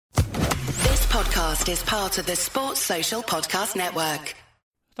podcast is part of the Sports Social Podcast Network.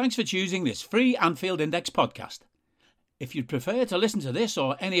 Thanks for choosing this free Anfield Index podcast. If you'd prefer to listen to this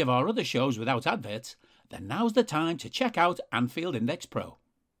or any of our other shows without adverts, then now's the time to check out Anfield Index Pro.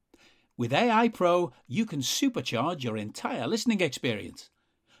 With AI Pro, you can supercharge your entire listening experience.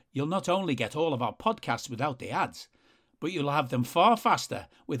 You'll not only get all of our podcasts without the ads, but you'll have them far faster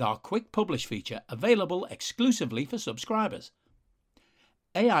with our Quick Publish feature available exclusively for subscribers.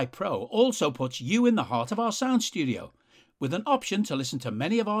 AI Pro also puts you in the heart of our sound studio, with an option to listen to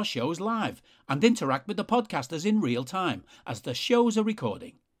many of our shows live and interact with the podcasters in real time as the shows are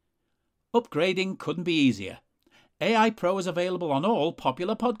recording. Upgrading couldn't be easier. AI Pro is available on all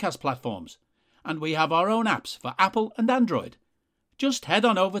popular podcast platforms, and we have our own apps for Apple and Android. Just head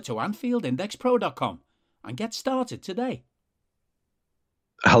on over to AnfieldIndexPro.com and get started today.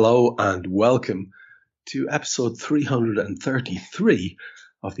 Hello and welcome to episode 333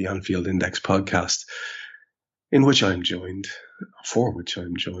 of the Anfield Index podcast, in which I'm joined, for which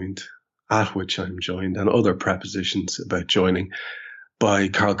I'm joined, at which I'm joined, and other prepositions about joining, by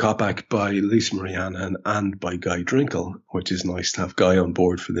Carl Kopak, by Lisa Marie Anhan, and by Guy Drinkle, which is nice to have Guy on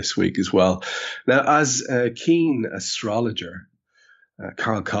board for this week as well. Now, as a keen astrologer,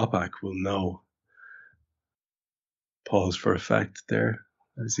 Carl Kopak will know. Pause for effect there.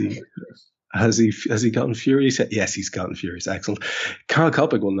 Has he gotten furious? Yes, he's gotten furious. Excellent. Carl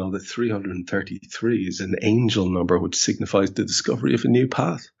Kopak will know that 333 is an angel number which signifies the discovery of a new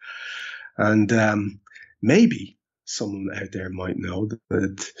path. And maybe someone out there might know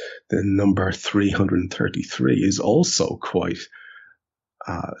that the number 333 is also quite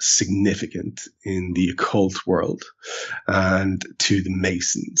significant in the occult world and to the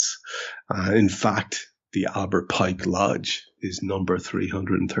Masons. In fact, the Albert Pike Lodge is number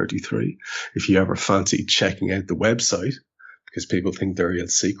 333. If you ever fancy checking out the website, because people think they're real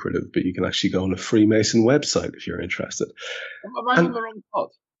secretive, but you can actually go on a Freemason website if you're interested. Am I on the wrong pod?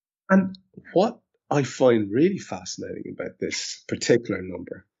 And what I find really fascinating about this particular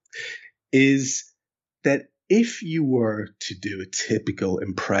number is that if you were to do a typical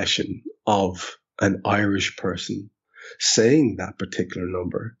impression of an Irish person saying that particular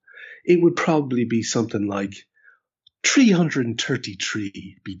number, it would probably be something like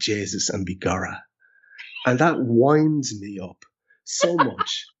 333 be Jesus and be Gara. And that winds me up so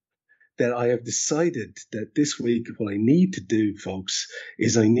much that I have decided that this week what I need to do, folks,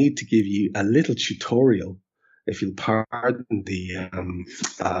 is I need to give you a little tutorial, if you'll pardon the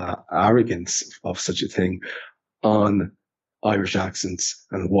arrogance of such a thing, on Irish accents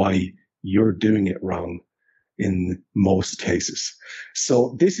and why you're doing it wrong in most cases.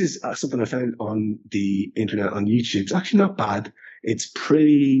 So this is something I found on the internet, on YouTube. It's actually not bad. It's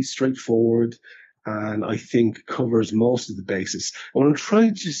pretty straightforward and I think covers most of the bases. And what I'm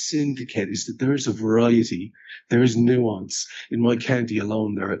trying to indicate is that there is a variety, there is nuance. In my county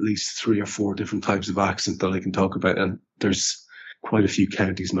alone, there are at least 3 or 4 different types of accent that I can talk about, and there's quite a few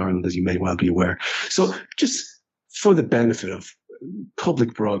counties in Ireland, as you may well be aware. So just for the benefit of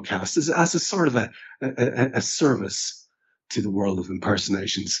public broadcast, as a sort of a service to the world of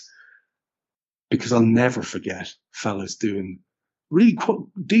impersonations, because I'll never forget fellas doing really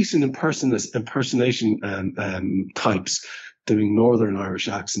decent impersonation types doing Northern Irish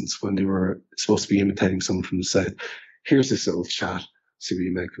accents when they were supposed to be imitating someone from the South. Here's this little chat. See what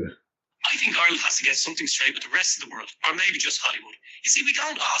you make of it. I think Ireland has to get something straight with the rest of the world, or maybe just Hollywood. You see, we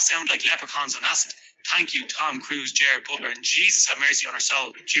don't all sound like leprechauns on acid. Thank you, Tom Cruise, Jared Butler, and Jesus have mercy on our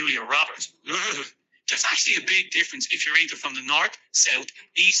soul, Julia Roberts. Ugh. There's actually a big difference if you're either from the north, south,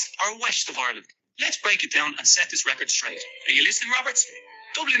 east, or west of Ireland. Let's break it down and set this record straight. Are you listening, Roberts?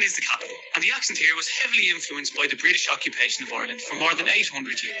 Dublin is the capital, and the accent here was heavily influenced by the British occupation of Ireland for more than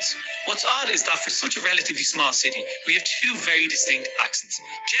 800 years. What's odd is that for such a relatively small city, we have 2 very distinct accents,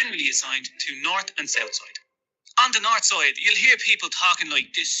 generally assigned to north and south side. On the north side, you'll hear people talking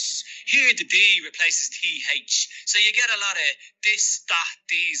like this. Here the D replaces TH. So you get a lot of this, that,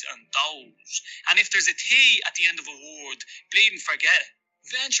 these, and those. And if there's a T at the end of a word, bleeding forget it.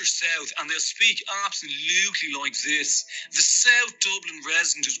 Venture south and they'll speak absolutely like this. The South Dublin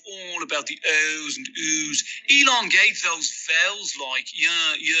resident is all about the O's and Oo's. Elongate those vowels like,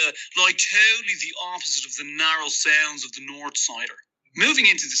 like totally the opposite of the narrow sounds of the North Sider. Moving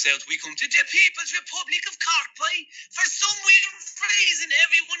into the south, we come to the People's Republic of Cork, boy. For some weird reason,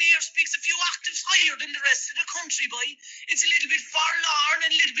 everyone here speaks a few octaves higher than the rest of the country, boy. It's a little bit forlorn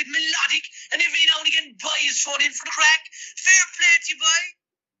and a little bit melodic, and every now and again, boy is thrown in for the crack. Fair play to you, boy.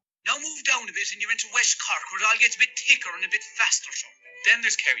 Now move down a bit and you're into West Cork, where it all gets a bit thicker and a bit faster. So. Then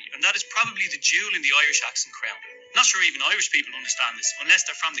there's Kerry, and that is probably the jewel in the Irish accent crown. Not sure even Irish people understand this, unless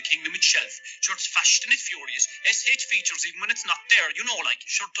they're from the kingdom itself. Sure, it's fast and it's furious. SH features even when it's not there,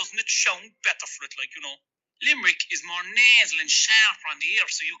 Sure, doesn't it sound better for it, Limerick is more nasal and sharper on the ear,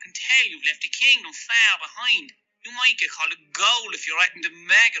 so you can tell you've left the kingdom far behind. You might get called a goal if you're acting the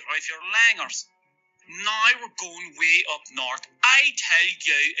maggot or if you're langers. Now we're going way up north. I tell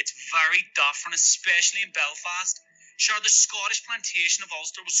you, it's very different, especially in Belfast. Sure, the Scottish plantation of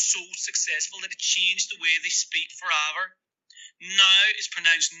Ulster was so successful that it changed the way they speak forever. Now is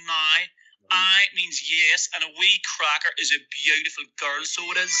pronounced now. I means yes, and a wee cracker is a beautiful girl,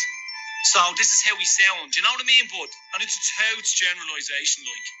 so it is. So this is how we sound, you know what I mean, bud? And it's a totes generalisation,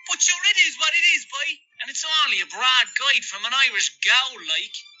 But sure, it is what it is, boy. And it's only a broad guide from an Irish gal,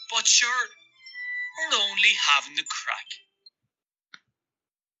 But sure, we're only having the crack.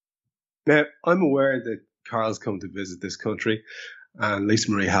 Now, I'm aware that Carl's come to visit this country, and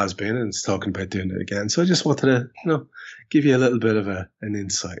Lisa Marie has been, and is talking about doing it again. So I just wanted to, give you a little bit of an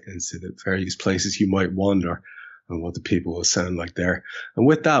insight into the various places you might wander and what the people will sound like there. And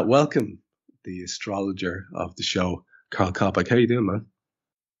with that, welcome the astrologer of the show, Carl Kopak. How you doing, man?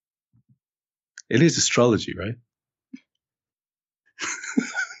 It is astrology, right?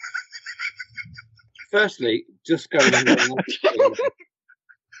 Firstly, just going on.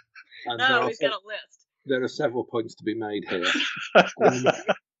 And no, we've got a list. There are several points to be made here.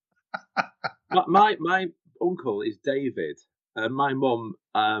 My uncle is David, and my mum,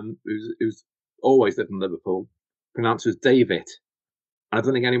 who's always lived in Liverpool, pronounces David. I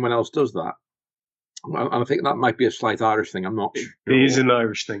don't think anyone else does that. I think that might be a slight Irish thing. I'm not sure. It is an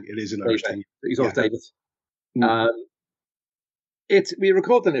Irish thing. It is an Irish thing. He's always David. We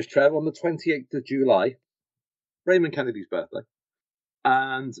recorded this, Trev, on the 28th of July, Raymond Kennedy's birthday.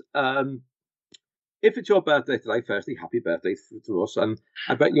 And if it's your birthday today, firstly, happy birthday to us. And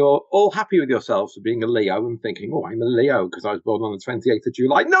I bet you're all happy with yourselves for being a Leo and thinking, oh, I'm a Leo because I was born on the 28th of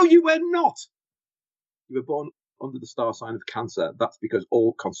July. No, you were not. You were born under the star sign of Cancer. That's because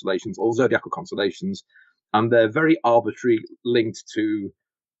all constellations, all zodiacal constellations, and they're very arbitrary, linked to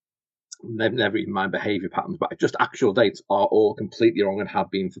never even mind behavior patterns, but just actual dates are all completely wrong and have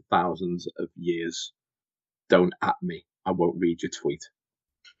been for thousands of years. Don't at me. I won't read your tweet.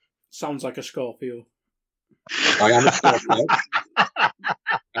 Sounds like a Scorpio. I am a Scorpio.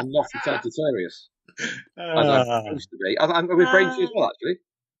 I'm not a Sagittarius. As I'm supposed to be. I'm with Braintree as well, actually.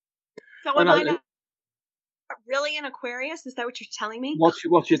 So am I not really an Aquarius? Is that what you're telling me? What's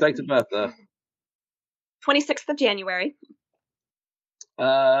your date of birth there? 26th of January.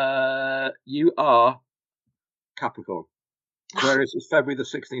 You are Capricorn. Aquarius is February the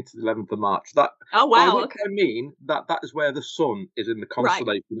 16th to the 11th of March. Oh, wow. Okay. I mean that is where the sun is in the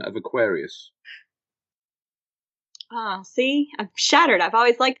constellation of Aquarius. See? I'm shattered. I've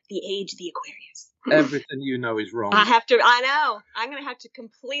always liked the age of the Aquarius. Everything you know is wrong. I know. I'm going to have to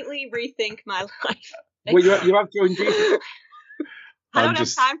completely rethink my life. Well, you have joined Jesus. I don't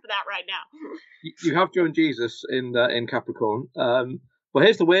have time for that right now. You have joined Jesus in Capricorn. Well,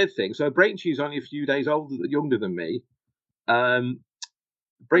 here's the weird thing. So Braintree's only a few days younger than me. The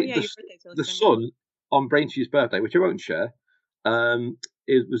sun on Braintree's birthday, which I won't share,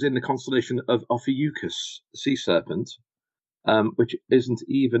 was in the constellation of Ophiuchus, the sea serpent, which isn't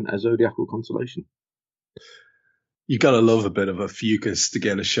even a zodiacal constellation. You gotta love a bit of a fucus to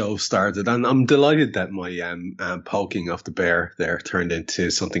get a show started, and I'm delighted that my poking of the bear there turned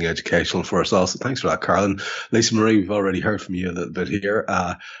into something educational for us all. So thanks for that, Carl. And Lisa Marie, we've already heard from you a little bit here.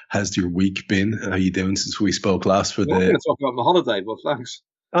 How's your week been? How are you doing since we spoke last? I'm going to talk about my holiday, but thanks.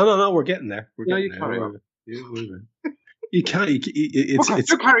 Oh no, we're getting there. Carry on. You can't.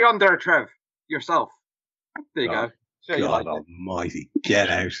 You carry on there, Trev. Yourself. There you go. Sure, God Almighty, get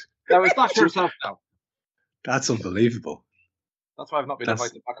out. No, it's not for yourself now. That's unbelievable. That's why I've not been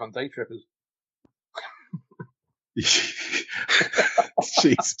invited back on day trippers.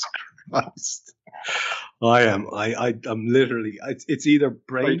 Jesus Christ. I'm literally, it's either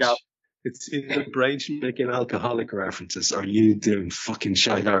Branch making alcoholic references or you doing fucking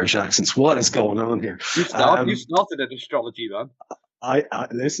shite Irish accents. What is going on here? You started an astrology, man. I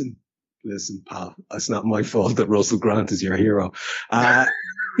listen, pal. It's not my fault that Russell Grant is your hero. As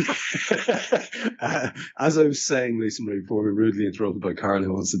I was saying, Lisa Marie, before we were rudely interrupted by Carl,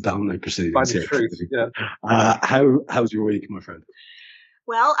 who wants to dominate proceedings here. Yeah. How's your week, my friend?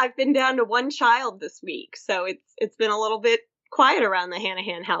 Well, I've been down to one child this week, so it's been a little bit quiet around the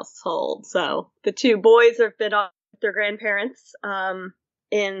Hanahan household. So the two boys have been off with their grandparents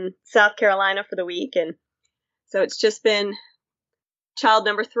in South Carolina for the week, and so it's just been child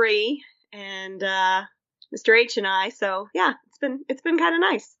number 3 and Mr. H and I. So yeah, it's been kind of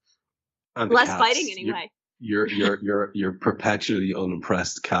nice. And less fighting anyway. you're perpetually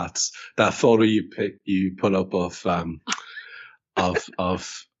unimpressed cats. That photo you put up of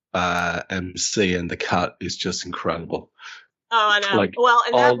MC and the cat is just incredible. Oh, I know. Like, well,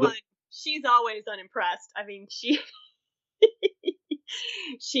 and all that one, she's always unimpressed. I mean,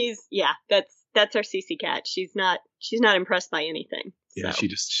 that's our Cece cat. She's not impressed by anything. Yeah, So.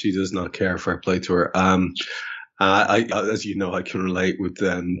 she does not care. Fair play to her. I as you know, I can relate with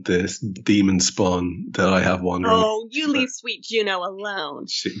this demon spawn that I have wandering. Oh, you leave sweet Juno alone.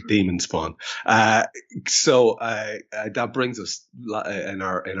 Demon spawn. So that brings us in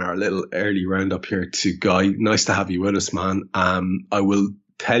our little early roundup here to Guy. Nice to have you with us, man. I will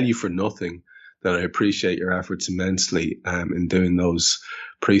tell you for nothing that I appreciate your efforts immensely in doing those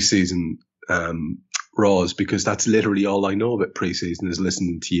preseason Raws, because that's literally all I know about preseason is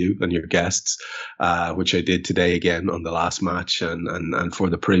listening to you and your guests, which I did today again on the last match and for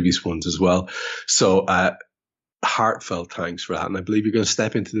the previous ones as well. So heartfelt thanks for that. And I believe you're going to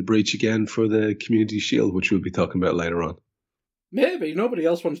step into the breach again for the Community Shield, which we'll be talking about later on. Maybe. Nobody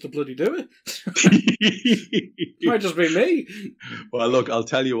else wants to bloody do it. Might just be me. Well, look, I'll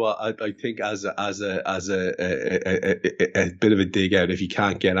tell you what, I think as a bit of a dig out, if you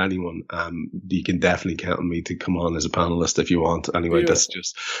can't get anyone, you can definitely count on me to come on as a panelist if you want. Anyway, Beautiful.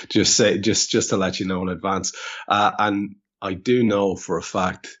 That's just to let you know in advance. And I do know for a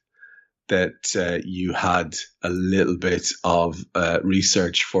fact that you had a little bit of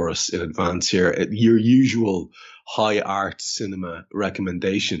research for us in advance here. Your usual high art cinema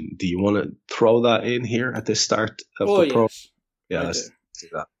recommendation. Do you want to throw that in here at the start of the program? Yes. Yeah, let's do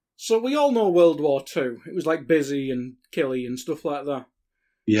that. So we all know World War II. It was like busy and killy and stuff like that.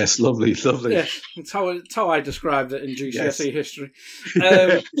 Yes, lovely. Yeah, it's how I described it in GCSE history.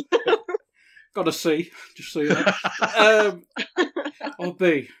 Got a C, just so you know. Or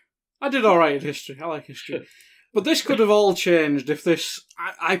B. I did all right in history. I like history. But this could have all changed if this,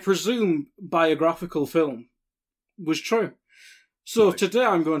 I presume, biographical film was true. So right. Today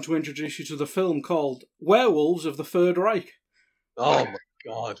I'm going to introduce you to the film called Werewolves of the Third Reich. Oh my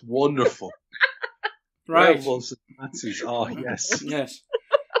God, wonderful. Right. Werewolves of Nazis, oh yes. Yes.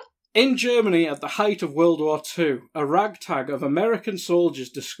 In Germany at the height of World War II, a ragtag of American soldiers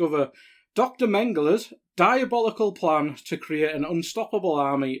discover Dr. Mengeler's diabolical plan to create an unstoppable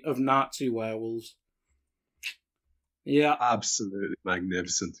army of Nazi werewolves. Yeah. Absolutely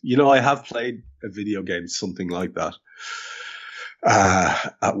magnificent. You know, I have played a video game, something like that,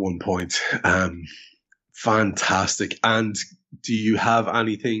 at one point. Fantastic. And do you have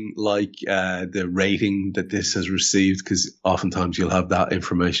anything like the rating that this has received? Because oftentimes you'll have that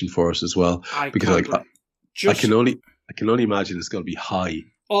information for us as well. I can only imagine it's going to be high.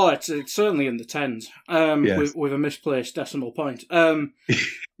 Oh, it's certainly in the tens, yes. with a misplaced decimal point. But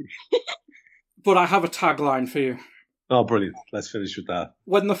I have a tagline for you. Oh, brilliant. Let's finish with that.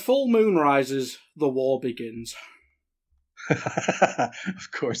 When the full moon rises, the war begins. Of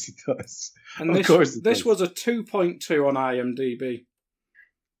course it does. And this was a 2.2 on IMDb.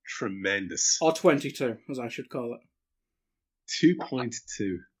 Tremendous. Or 22, as I should call it.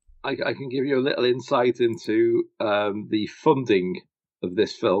 2.2. I can give you a little insight into the funding of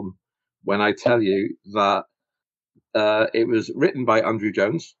this film when I tell you that it was written by Andrew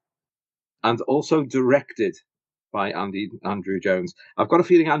Jones and also directed by Andrew Jones. I've got a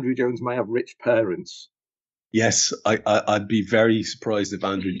feeling Andrew Jones may have rich parents. Yes, I'd be very surprised if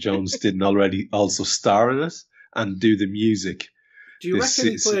Andrew Jones didn't already also star in it and do the music. Do you reckon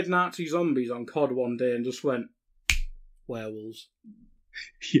he played Nazi zombies on COD one day and just went, werewolves?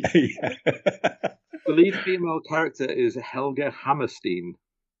 Yeah. The lead female character is Helga Hammerstein.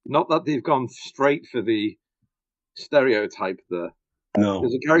 Not that they've gone straight for the stereotype there. No.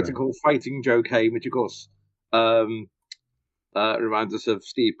 There's a character called Fighting Joe Kane, which of course reminds us of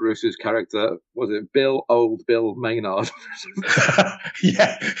Steve Bruce's character. Was it Old Bill Maynard?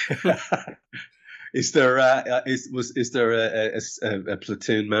 Yeah. Is there a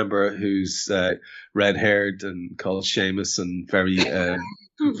platoon member who's red-haired and called Seamus and very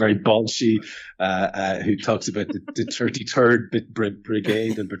very bolshy, who talks about the 33rd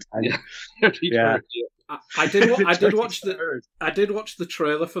Brigade and Battalion? Yeah. I did watch the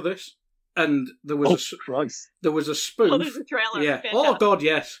trailer for this, and there was a spoof. Oh, there's a trailer. Yeah. Fantastic. Oh God,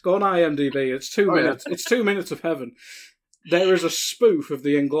 yes. Go on IMDb. It's 2 minutes. It's 2 minutes of heaven. There is a spoof of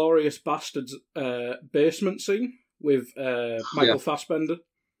the Inglourious Bastards basement scene with Michael Fassbender.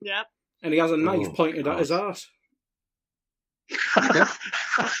 Yep. And he has a knife pointed at his arse.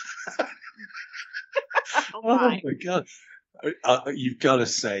 Oh my God. You've got to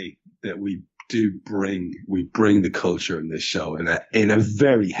say that we bring the culture in this show in a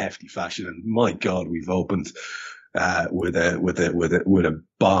very hefty fashion. And my God, we've opened with a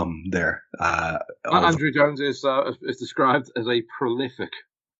bomb there. Andrew Jones is described as a prolific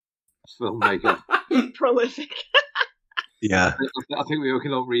filmmaker. Prolific. Yeah, I think we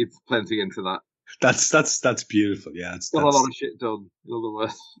can all read plenty into that. That's beautiful. Yeah, it's got a lot of shit done. In other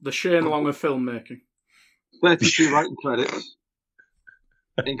words, the Shane Long of filmmaking. 32 writing credits,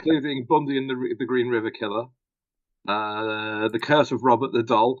 including Bundy and the Green River Killer, The Curse of Robert the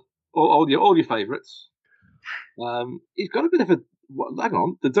Doll, all your favourites. He's got a bit of a hang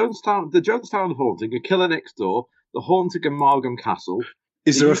on. The Jonestown Haunting, A Killer Next Door, The Haunting of Margam Castle.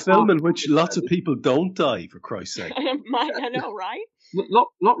 Is there a film in which lots of people don't die? For Christ's sake, I know, right?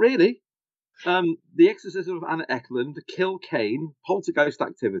 Not really. The Exorcism of Anna Eklund, Kill Kane, Poltergeist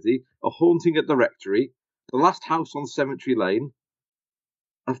Activity, A Haunting at the Rectory, The Last House on Cemetery Lane,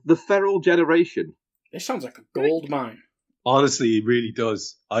 The Feral Generation. This sounds like a gold mine. Honestly, it really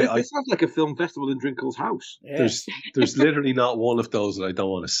does. It sounds like a film festival in Drinkle's house. Yeah. There's literally not one of those that I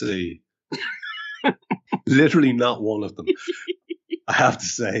don't want to see. Literally not one of them, I have to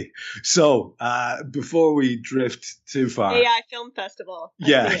say. So, before we drift too far... AI Film Festival.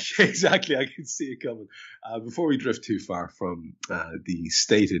 Yeah, exactly. I can see it coming. Before we drift too far from the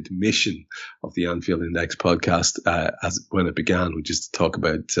stated mission of the Anfield Index podcast, when it began, which is to talk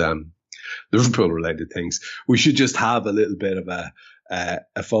about Liverpool-related things, we should just have a little bit of a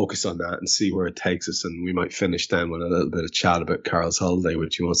focus on that and see where it takes us, and we might finish then with a little bit of chat about Carl's holiday,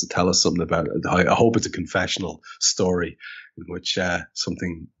 which he wants to tell us something about. I hope it's a confessional story in which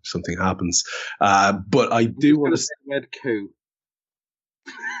something happens. But I do want to say word coup.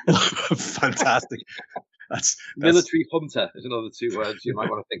 Fantastic. That's military hunter is another 2 words you might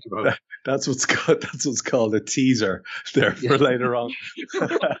want to think about. That's what's called a teaser there for later on.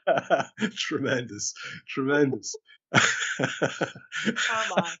 Tremendous. Come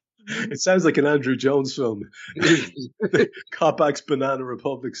on. It sounds like an Andrew Jones film. Kopak's Banana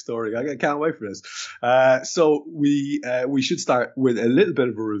Republic story. I can't wait for this. So we should start with a little bit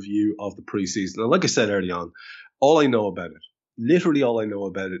of a review of the preseason. And like I said early on, literally all I know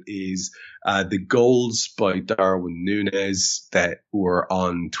about it is the goals by Darwin Núñez that were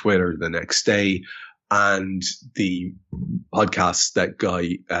on Twitter the next day, and the podcast that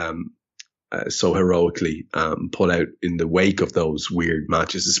Guy so heroically put out in the wake of those weird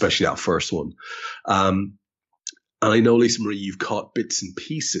matches, especially that first one. And I know, Lisa Marie, you've caught bits and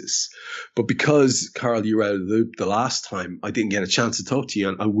pieces, but because, Carl, you were out of the loop the last time, I didn't get a chance to talk to you.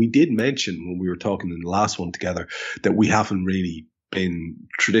 And we did mention when we were talking in the last one together that we haven't really been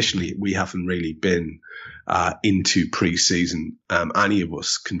into pre-season, any of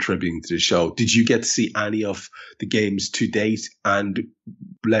us contributing to the show. Did you get to see any of the games to date? And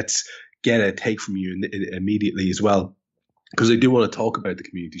let's get a take from you immediately as well, because I do want to talk about the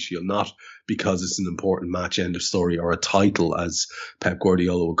Community Shield, not because it's an important match, end of story, or a title, as Pep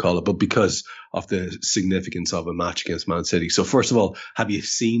Guardiola would call it, but because of the significance of a match against Man City. So first of all, have you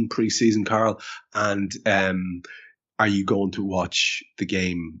seen pre-season, Carl? And are you going to watch the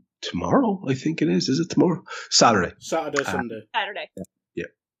game tomorrow? I think it is. Is it tomorrow? Saturday, Sunday. Saturday. Yeah.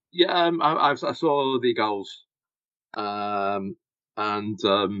 I saw the goals.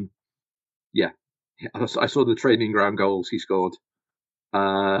 Yeah, I saw the training ground goals he scored,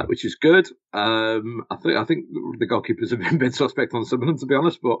 which is good. I think the goalkeepers have been a bit suspect on some of them, to be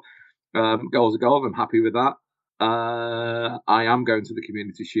honest, but goals are goals. I'm happy with that. I am going to the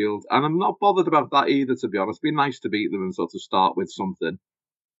Community Shield, and I'm not bothered about that either, to be honest. It'd be nice to beat them and sort of start with something.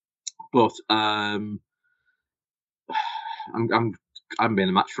 But I'm been in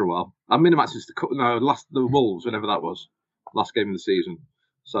a match for a while. I've been in a match since the Wolves, whenever that was, last game of the season.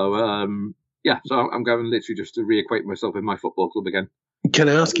 So so I'm going literally just to reacquaint myself with my football club again. Can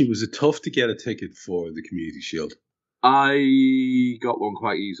I ask you, was it tough to get a ticket for the Community Shield? I got one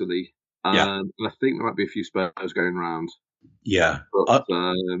quite easily. Yeah. And I think there might be a few Spurs going around. Yeah. But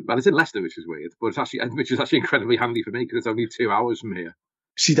it's in Leicester, which is weird. But which is actually incredibly handy for me because it's only 2 hours from here.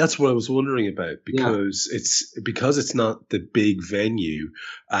 See, that's what I was wondering about, because it's not the big venue.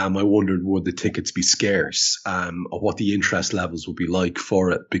 I wondered, would the tickets be scarce, or what the interest levels would be like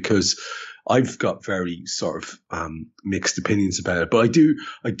for it, because I've got very sort of mixed opinions about it. But I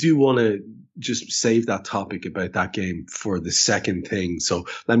do want to just save that topic about that game for the second thing. So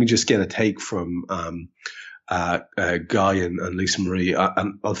let me just get a take from Guy and Lisa Marie.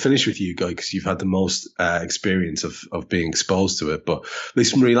 And I'll finish with you, Guy, because you've had the most experience of being exposed to it. But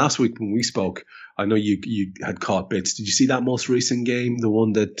Lisa Marie, last week when we spoke, I know you had caught bits. Did you see that most recent game, the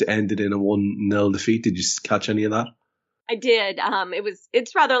one that ended in a 1-0 defeat? Did you catch any of that? I did.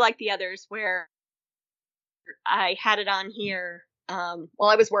 It's rather like the others, where I had it on here while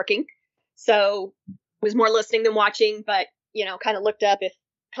I was working, so it was more listening than watching, but, kind of looked up if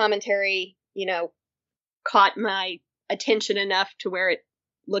commentary, caught my attention enough to where it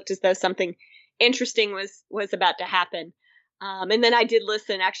looked as though something interesting was about to happen. And then I did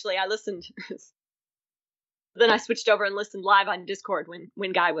listen. Actually, I listened. Then I switched over and listened live on Discord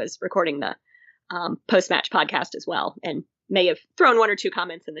when Guy was recording the post-match podcast as well, and may have thrown one or two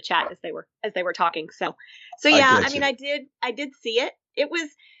comments in the chat as they were talking. So yeah, I did see it. It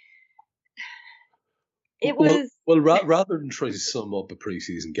was well. Rather than try to sum up a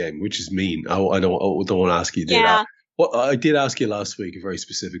preseason game, which is mean, I don't want to ask you to do that. Well, I did ask you last week a very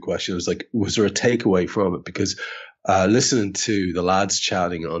specific question. I was like, was there a takeaway from it? Because listening to the lads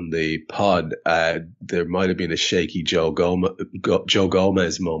chatting on the pod, there might have been a shaky Joe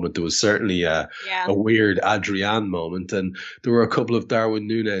Gomez moment. There was certainly a weird Adrian moment, and there were a couple of Darwin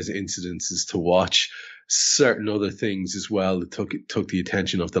Núñez incidences to watch. Certain other things as well that took the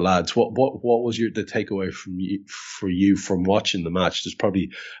attention of the lads. What was the takeaway for you from watching the match? There's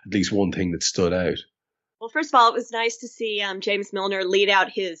probably at least one thing that stood out. Well, first of all, it was nice to see James Milner lead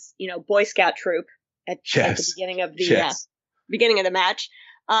out his Boy Scout troop at the beginning of the match.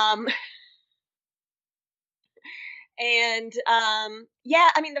 The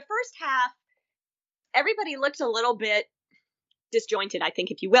first half, everybody looked a little bit disjointed, I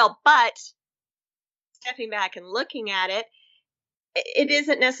think, if you will, but stepping back and looking at it, it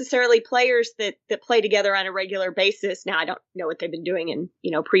isn't necessarily players that play together on a regular basis. Now, I don't know what they've been doing in,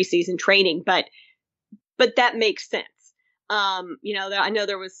 preseason training, but that makes sense. I know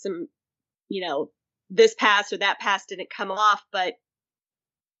there was some, this pass or that pass didn't come off, but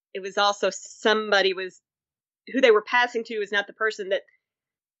it was also who they were passing to is not the person that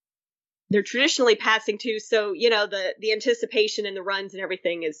they're traditionally passing to. So, the anticipation and the runs and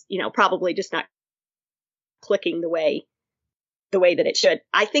everything is, probably just not clicking the way that it should.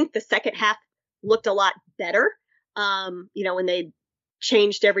 I think the second half looked a lot better. When they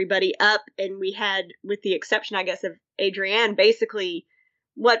changed everybody up, and we had, with the exception, I guess, of Adrian, basically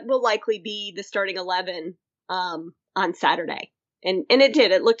what will likely be the starting 11 on Saturday. And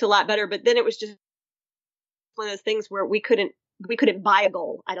it looked a lot better, but then it was just one of those things where we couldn't buy a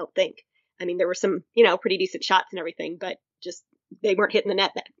goal, I don't think. I mean, there were some, pretty decent shots and everything, but just they weren't hitting the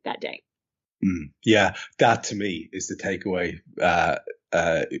net that day. Yeah, that to me is the takeaway.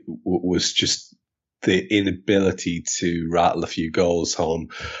 Was just the inability to rattle a few goals home,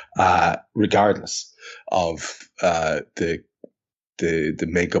 regardless of the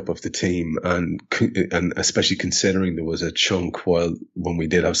makeup of the team, and especially considering there was a chunk when we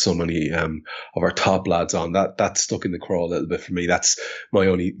did have so many of our top lads on, that stuck in the craw a little bit for me. That's my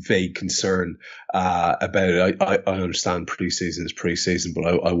only vague concern about it. I understand preseason is preseason, but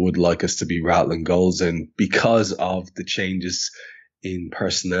I would like us to be rattling goals in because of the changes in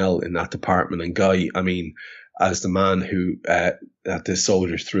personnel in that department. And Guy, I mean, as the man who had to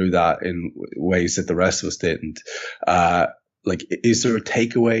soldier through that in ways that the rest of us didn't, is there a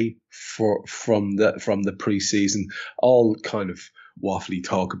takeaway from the preseason? All kind of waffly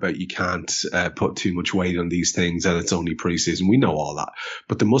talk about you can't put too much weight on these things and it's only preseason. We know all that,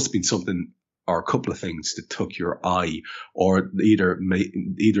 but there must have been something or a couple of things that took your eye, or either in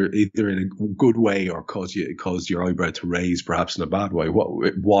a good way or caused your eyebrow to raise, perhaps in a bad way.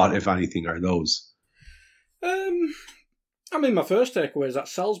 What if anything are those? My first takeaway is that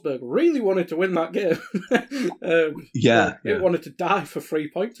Salzburg really wanted to win that game. It wanted to die for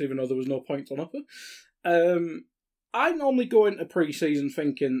 3 points, even though there was no points on offer. I normally go into pre-season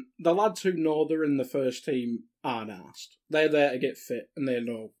thinking the lads who know they're in the first team aren't asked. They're there to get fit, and they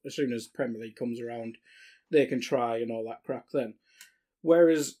know as soon as Premier League comes around, they can try and all that crap then.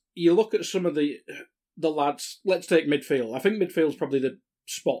 Whereas you look at some of the lads, let's take midfield. I think midfield's probably the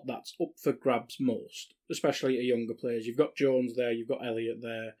spot that's up for grabs most, especially at younger players. You've got Jones there, you've got Elliott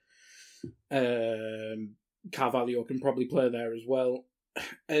there, Carvalho can probably play there as well,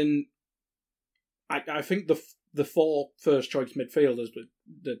 and I think the 4 first choice midfielders,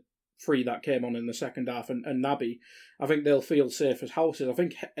 the 3 that came on in the second half, and Naby, I think they'll feel safe as houses. I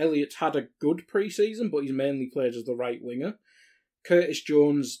think Elliott's had a good pre-season, but he's mainly played as the right winger. Curtis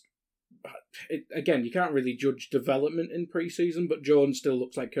Jones, again, you can't really judge development in pre-season, but Jones still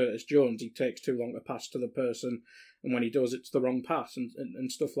looks like Curtis Jones. He takes too long to pass to the person, and when he does, it's the wrong pass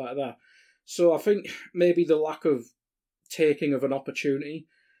and stuff like that. So I think maybe the lack of taking of an opportunity,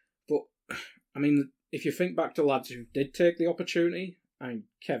 but I mean, if you think back to lads who did take the opportunity, and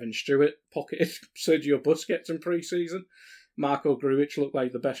Kevin Stewart pocketed Sergio Busquets in pre-season, Marko Grujic looked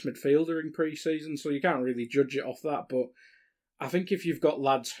like the best midfielder in pre-season, so you can't really judge it off that. But I think if you've got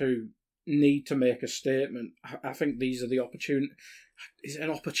lads who need to make a statement. I think these are the opportunity. Is it an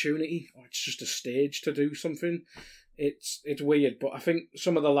opportunity, or it's just a stage to do something? It's weird, but I think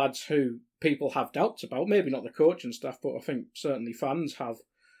some of the lads who people have doubts about, maybe not the coaching staff, but I think certainly fans have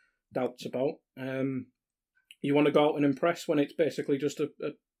doubts about. You want to go out and impress when it's basically just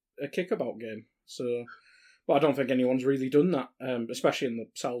a kickabout game. So, but I don't think anyone's really done that, especially in the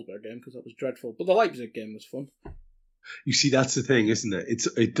Salzburg game, because that was dreadful. But the Leipzig game was fun. You see, that's the thing, isn't it?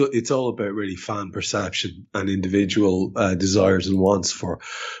 It's all about really fan perception and individual desires and wants for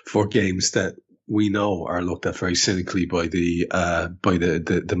games that we know are looked at very cynically by the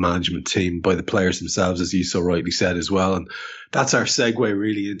management team, by the players themselves, as you so rightly said as well. And that's our segue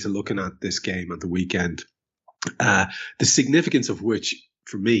really into looking at this game at the weekend. The significance of which,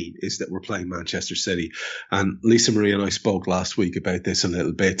 for me, is that we're playing Manchester City. And Lisa Marie and I spoke last week about this a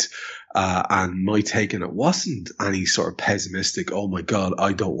little bit. And my take on it wasn't any sort of pessimistic, oh my God,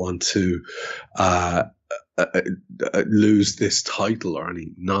 I don't want to lose this title or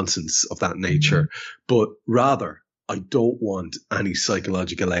any nonsense of that nature. But rather, I don't want any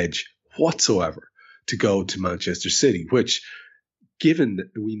psychological edge whatsoever to go to Manchester City, which, given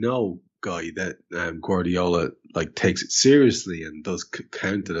that we know, Guy, that Guardiola takes it seriously and does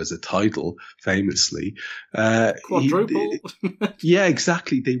count it as a title famously. Quadruple. Yeah,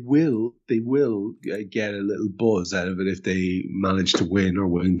 exactly. They will get a little buzz out of it if they manage to win or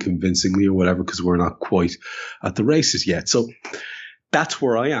win convincingly or whatever, because we're not quite at the races yet. So that's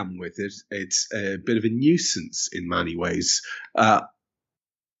where I am with it. It's a bit of a nuisance in many ways.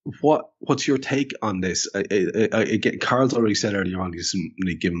 What's your take on this? Again, Carl's already said earlier on he doesn't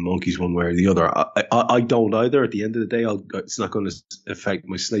really give monkeys one way or the other. I don't either. At the end of the day, it's not going to affect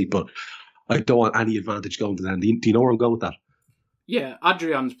my sleep, but I don't want any advantage going to them. Do you know where I'm going with that? Yeah,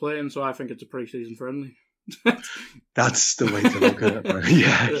 Adrian's playing, so I think it's a pre-season friendly. That's the way to look at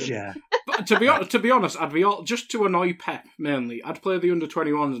it. Yeah. But to be honest, I'd be all just to annoy Pep mainly. I'd play the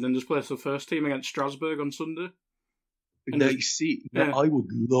under-21s and then just play the first team against Strasbourg on Sunday. Now, you see, I would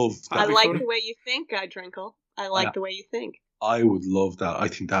love that. I like the way you think, Guy Drinkle. I like the way you think. I would love that. I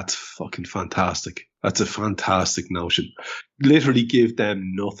think that's fucking fantastic. That's a fantastic notion. Literally give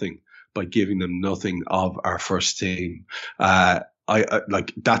them nothing by giving them nothing of our first team. I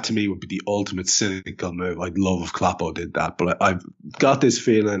like that. To me would be the ultimate cynical move. I'd love if Klappo did that, but I've got this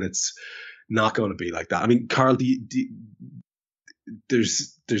feeling it's not going to be like that. I mean, Carl,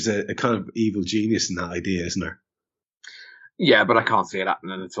 there's a kind of evil genius in that idea, isn't there? Yeah, but I can't see it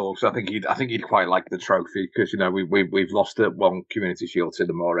happening at all. So I think he'd quite like the trophy because we've lost one Community Shield to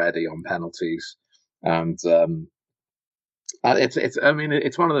them already on penalties, and it's I mean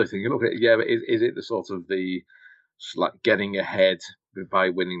it's one of those things. You look at is it the sort of the getting ahead by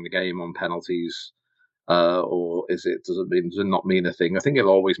winning the game on penalties, or does it not mean a thing? I think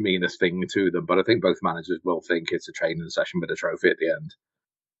it'll always mean a thing to them, but I think both managers will think it's a training session with a trophy at the end.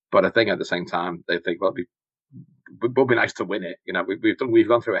 But I think at the same time they think, well, it would be nice to win it. We've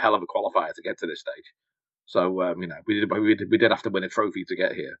gone through a hell of a qualifier to get to this stage. So we did have to win a trophy to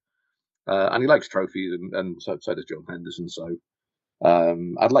get here. And he likes trophies, and so does John Henderson. So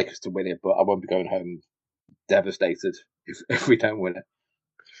I'd like us to win it, but I won't be going home devastated if we don't win it.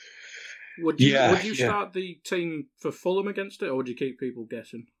 Would you start the team for Fulham against it, or would you keep people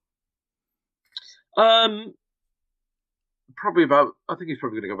guessing? Probably about. I think he's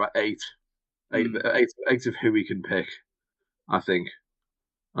probably going to go about eight of who he can pick. I think,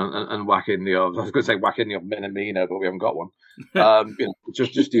 and whack in the. I was going to say whack in the Minamino, but we haven't got one.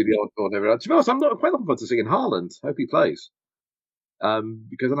 Just do the odd. To be honest, I'm not quite looking forward to seeing Haaland. Hope he plays.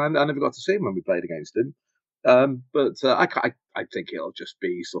 Because I never got to see him when we played against him. But I think it'll just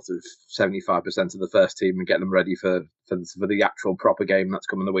be sort of 75% of the first team and get them ready for the actual proper game that's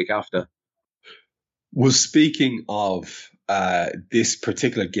coming the week after. Well, speaking of this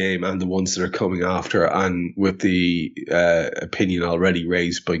particular game and the ones that are coming after, and with the opinion already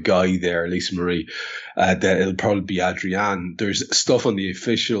raised by Guy there, Lisa Marie, that it'll probably be Adrian. There's stuff on the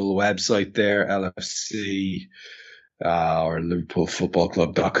official website there, LFC. Or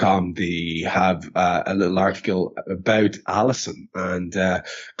LiverpoolFootballClub.com, they have a little article about Alisson, and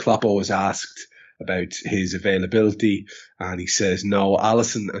Kloppo was asked about his availability, and he says, no,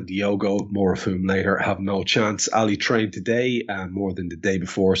 Alisson and Diogo, more of whom later, have no chance. Ali trained today more than the day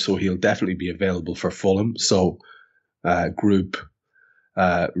before, so he'll definitely be available for Fulham, so group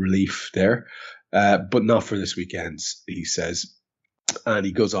relief there, but not for this weekend's, he says. And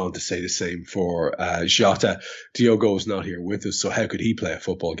he goes on to say the same for Jota. Diogo is not here with us, so how could he play a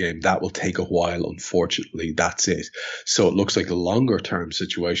football game? That will take a while, unfortunately. That's it. So it looks like a longer-term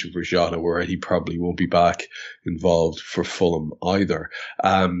situation for Jota, where he probably won't be back involved for Fulham either.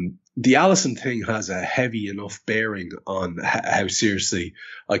 the Allison thing has a heavy enough bearing on how seriously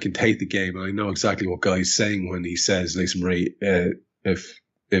I can take the game. And I know exactly what Guy's saying when he says, Lisa Marie,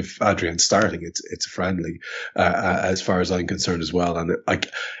 if Adrian's starting, it's a friendly, as far as I'm concerned as well. And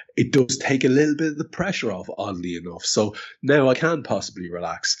it does take a little bit of the pressure off, oddly enough. So now I can possibly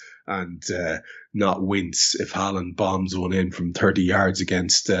relax and not wince if Haaland bombs one in from 30 yards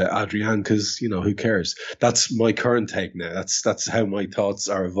against Adrian, because, who cares? That's my current take now. That's how my thoughts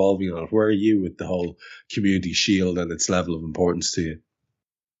are evolving on it. Where are you with the whole Community Shield and its level of importance to you?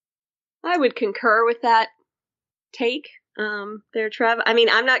 I would concur with that take there, Trev. I mean,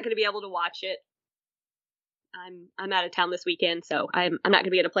 I'm not going to be able to watch it. I'm out of town this weekend, so I'm not going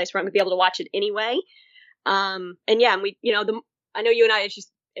to be at a place where I'm going to be able to watch it anyway. And I know you and I,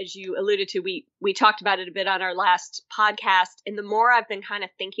 as you alluded to, we talked about it a bit on our last podcast. And the more I've been kind of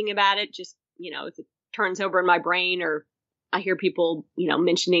thinking about it, just, as it turns over in my brain, or I hear people,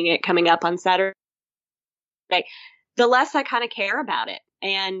 mentioning it coming up on Saturday, the less I kind of care about it.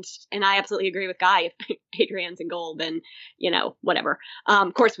 And I absolutely agree with Guy. If Adrian's in goal, then, whatever.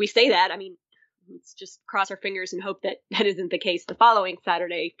 Of course, we say that. I mean, let's just cross our fingers and hope that that isn't the case the following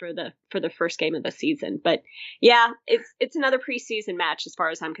Saturday for the first game of the season. But yeah, it's another preseason match as far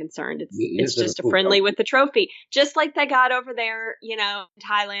as I'm concerned. It's just a friendly with the trophy, just like they got over there,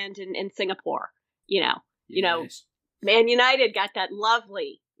 Thailand and Singapore. Yes. Man United got that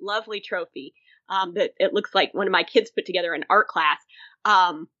lovely trophy that it looks like one of my kids put together in art class.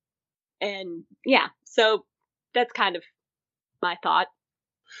 And yeah, so that's kind of my thought.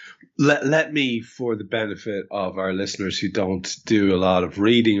 Let me, for the benefit of our listeners who don't do a lot of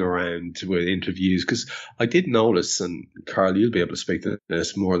reading around with interviews, because I did notice, and Carl, you'll be able to speak to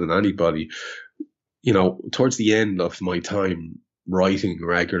this more than anybody, towards the end of my time writing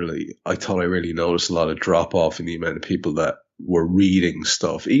regularly, I thought I really noticed a lot of drop off in the amount of people that were reading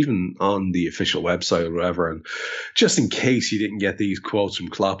stuff, even on the official website or whatever. And just in case you didn't get these quotes from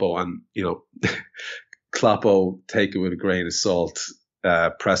Kloppo, and, Kloppo, take it with a grain of salt,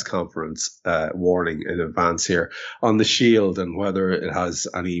 press conference warning in advance here on the Shield and whether it has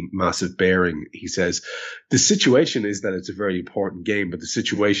any massive bearing. He says the situation is that it's a very important game, but the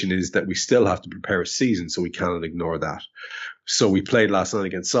situation is that we still have to prepare a season, so we cannot ignore that. So we played last night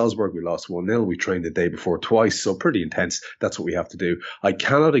against Salzburg. We lost 1-0. We trained the day before twice. So pretty intense. That's what we have to do. I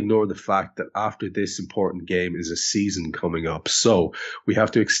cannot ignore the fact that after this important game is a season coming up. So we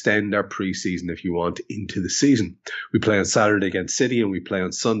have to extend our preseason, if you want, into the season. We play on Saturday against City and we play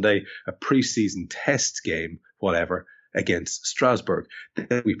on Sunday a preseason test game, whatever, against Strasbourg.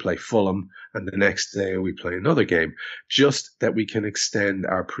 Then we play Fulham, and the next day we play another game, just that we can extend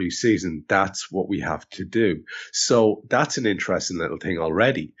our preseason. That's what we have to do. So that's an interesting little thing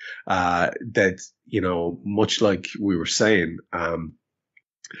already, that, much like we were saying,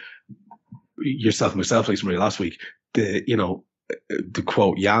 yourself and myself, Lisa Marie, last week, the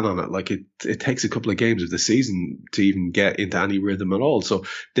quote Jan on it, like it takes a couple of games of the season to even get into any rhythm at all. So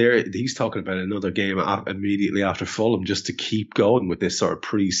he's talking about another game immediately after Fulham just to keep going with this sort of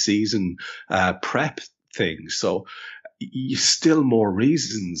pre-season prep thing. So still more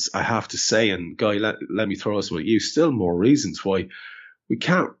reasons, I have to say, and Guy, let me throw this with you, still more reasons why we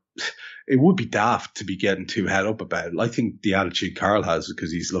can't. It would be daft to be getting too head up about it. I think the attitude Carl has,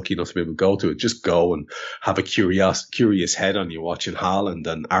 because he's lucky enough to be able to go to it, just go and have a curious head on you watching Haaland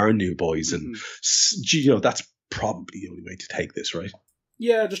and our new boys. And, that's probably the only way to take this, right?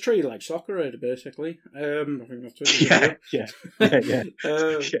 Yeah, just treat it like soccer, basically. I think that's what yeah.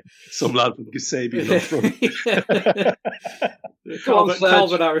 Some lad from Kasabian up front.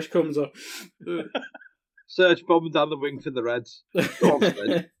 Calvin Harris comes up. Serge bombing down the wing for the Reds.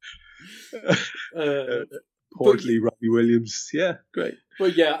 Portly, Robbie Williams. Yeah, great.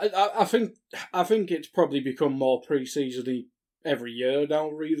 But yeah, I think it's probably become more pre-season-y every year now,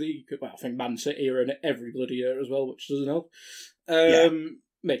 really. Well, I think Man City are in it every bloody year as well, which doesn't help.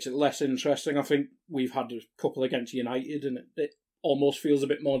 Makes it less interesting. I think we've had a couple against United, and it almost feels a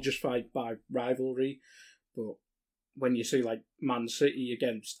bit more justified by rivalry. But when you see like Man City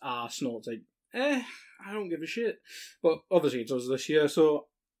against Arsenal, it's like, I don't give a shit. But obviously it does this year, so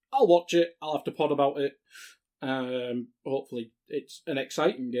I'll watch it. I'll have to pod about it. Hopefully it's an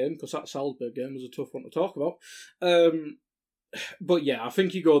exciting game, because that Salzburg game was a tough one to talk about. But yeah, I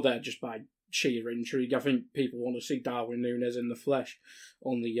think you go there just by sheer intrigue. I think people want to see Darwin Núñez in the flesh.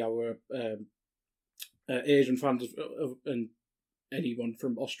 Only our Asian fans and anyone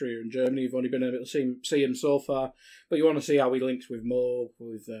from Austria and Germany have only been able to see him so far. But you want to see how he links with Mo,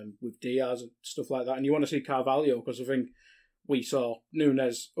 with Diaz and stuff like that. And you want to see Carvalho, because I think we saw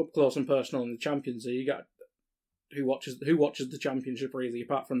Núñez up close and personal in the Champions League. who watches the Championship really,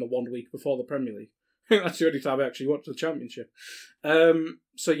 apart from the 1 week before the Premier League. I think that's the only time I actually watch the Championship.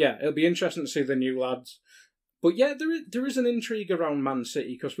 So yeah, it'll be interesting to see the new lads. But yeah, there is an intrigue around Man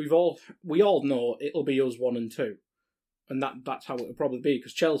City because we all know it'll be us 1 and 2, and that's how it'll probably be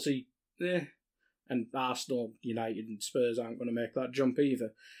because Chelsea, and Arsenal, United, and Spurs aren't going to make that jump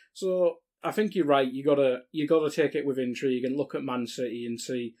either. So I think you're right. You gotta take it with intrigue and look at Man City and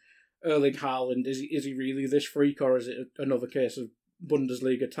see Erling Haaland. Is he really this freak, or is it another case of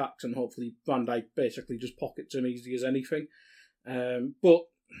Bundesliga tax and hopefully Van Dijk basically just pockets him easy as anything? But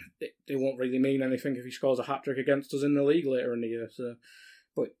it won't really mean anything if he scores a hat trick against us in the league later in the year. So,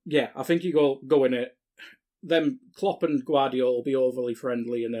 but yeah, I think you go in it. Then Klopp and Guardiola will be overly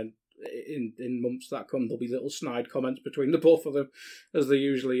friendly, and then in months that come, there'll be little snide comments between the both of them, as there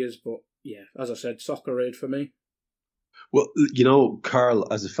usually is. But yeah, as I said, soccer aid for me. Well,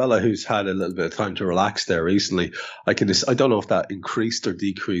 Carl, as a fella who's had a little bit of time to relax there recently, I don't know if that increased or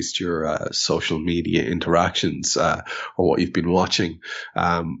decreased your social media interactions or what you've been watching,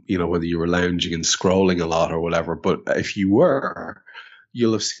 whether you were lounging and scrolling a lot or whatever. But if you were,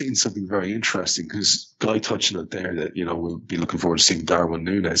 you'll have seen something very interesting because Guy touching it there that, we'll be looking forward to seeing Darwin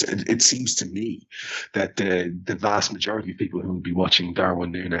Núñez. It seems to me that the vast majority of people who will be watching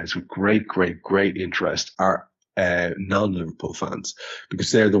Darwin Núñez with great, great, great interest are non-Liverpool fans,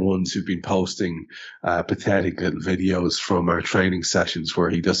 because they're the ones who've been posting pathetic little videos from our training sessions where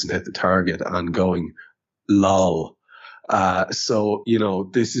he doesn't hit the target and going lol. So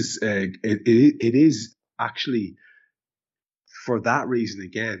this is it is actually for that reason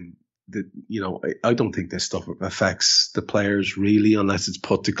again that I don't think this stuff affects the players really unless it's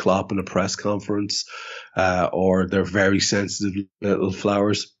put to Klopp in a press conference or they're very sensitive little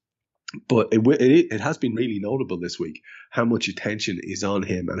flowers. But it has been really notable this week how much attention is on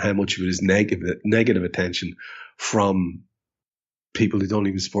him and how much of it is negative attention from people who don't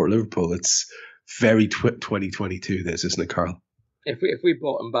even support Liverpool. It's very 2022, this, isn't it, Carl? If we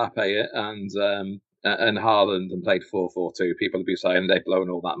bought Mbappe and Haaland and played 4-4-2, people would be saying they've blown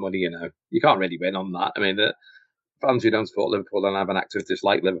all that money. You can't really win on that. I mean, the fans who don't support Liverpool and have an active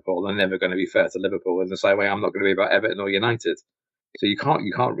dislike Liverpool are never going to be fair to Liverpool in the same way I'm not going to be about Everton or United. So you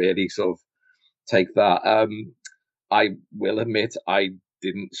can't really sort of take that. I will admit I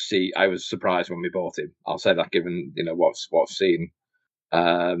was surprised when we bought him. I'll say that given what I've seen.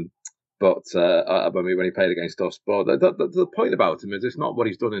 But when he played against us, but the point about him is it's not what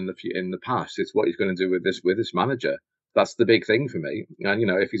he's done in the past. It's what he's going to do with this manager. That's the big thing for me. And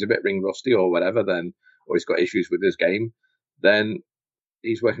if he's a bit ring rusty or whatever, or he's got issues with his game, then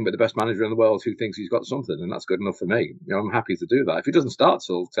he's working with the best manager in the world who thinks he's got something, and that's good enough for me. I'm happy to do that. If he doesn't start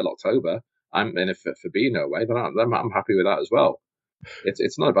till October, I'm in it for Fabinho way, then I'm happy with that as well.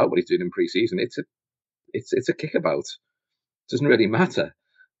 It's not about what he's doing in pre-season. It's a kickabout. It doesn't really matter.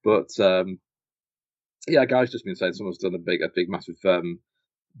 But Guy's just been saying someone's done a big massive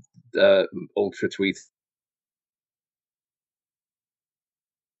ultra tweet.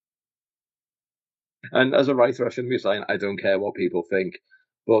 And as a writer, I shouldn't be saying I don't care what people think,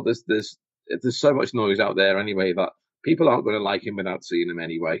 but there's so much noise out there anyway that people aren't going to like him without seeing him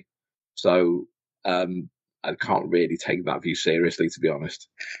anyway. So I can't really take that view seriously, to be honest.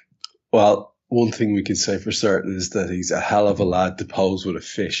 Well, one thing we can say for certain is that he's a hell of a lad to pose with a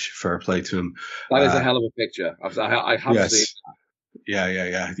fish. Fair play to him. That is a hell of a picture. I have seen that. Yeah.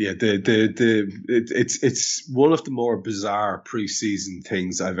 It's one of the more bizarre pre-season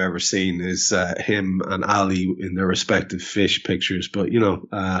things I've ever seen is him and Ali in their respective fish pictures. But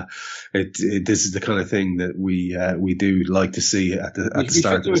this is the kind of thing that we do like to see at the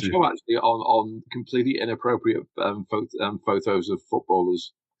start of the show actually on completely inappropriate photos of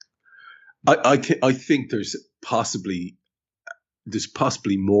footballers. I think there's possibly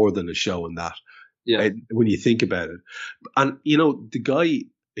more than a show in that. Yeah. When you think about it. And, the guy,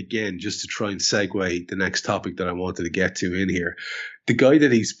 again, just to try and segue the next topic that I wanted to get to in here, the guy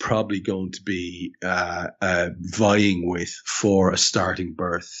that he's probably going to be vying with for a starting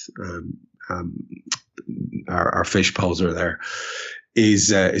berth, our fish poser there,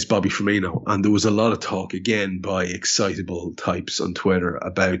 is Bobby Firmino. And there was a lot of talk, again, by excitable types on Twitter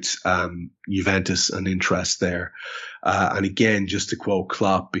about Juventus and interest there. And again, just to quote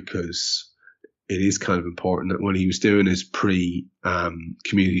Klopp, because it is kind of important, that when he was doing his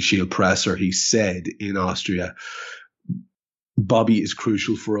pre-Community Shield presser, he said in Austria, Bobby is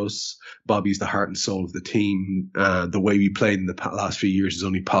crucial for us. Bobby's the heart and soul of the team. The way we played in the last few years is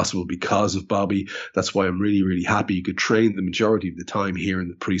only possible because of Bobby. That's why I'm really, really happy. You could train the majority of the time here in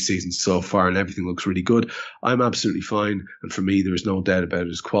the preseason so far, and everything looks really good. I'm absolutely fine. And for me, there's no doubt about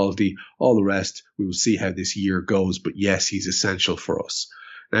his quality. All the rest, we will see how this year goes. But yes, he's essential for us.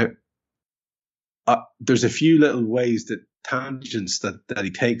 Now, there's a few little ways that tangents that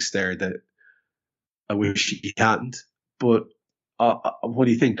he takes there that I wish he hadn't. But what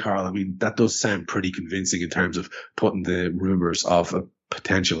do you think, Carl? I mean, that does sound pretty convincing in terms of putting the rumours of a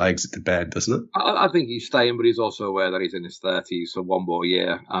potential exit to bed, doesn't it? I think he's staying, but he's also aware that he's in his 30s, so one more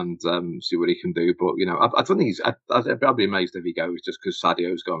year and see what he can do. But, I don't think I'd be amazed if he goes just because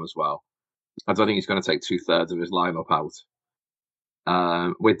Sadio's gone as well. I don't think he's going to take 2/3 of his lineup out.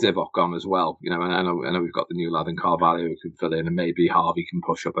 With Divock gone as well, I know we've got the new lad in Carvalho who can fill in, and maybe Harvey can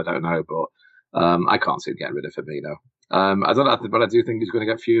push up. I don't know, but I can't see him getting rid of Firmino. I don't know, but I do think he's going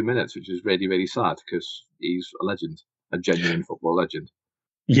to get fewer minutes, which is really, really sad because he's a legend, a genuine football legend.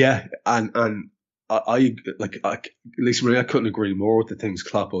 Yeah, and I Lisa Marie, I couldn't agree more with the things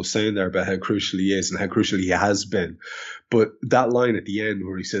Klopp was saying there about how crucial he is and how crucial he has been. But that line at the end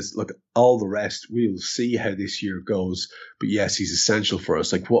where he says, look, all the rest, we'll see how this year goes. But yes, he's essential for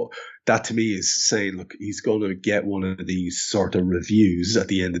us. Like what that to me is saying, look, he's going to get one of these sort of reviews at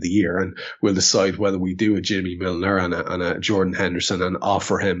the end of the year, and we'll decide whether we do a Jimmy Milner and a Jordan Henderson and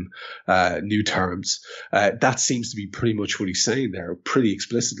offer him new terms. That seems to be pretty much what he's saying there, pretty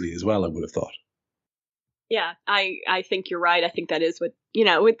explicitly as well, I would have thought. Yeah, I think you're right. I think that is what,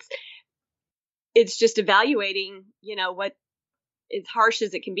 it's just evaluating, what, as harsh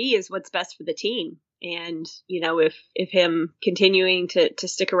as it can be, is what's best for the team. And, if him continuing to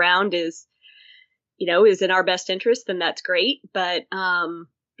stick around is in our best interest, then that's great. But, all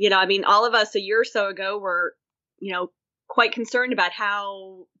of us a year or so ago were, quite concerned about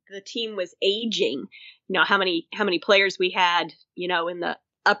how the team was aging, how many players we had, in the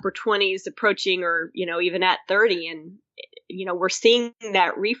upper 20s approaching or, even at 30. And, we're seeing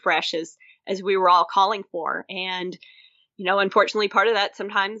that refresh as we were all calling for. And, unfortunately part of that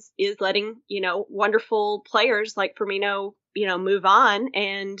sometimes is letting, wonderful players like Firmino, move on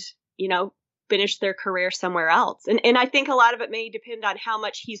and, finish their career somewhere else. And I think a lot of it may depend on how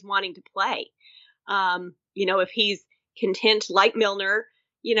much he's wanting to play. If he's content like Milner,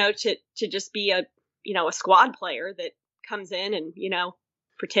 to just be a squad player that comes in and,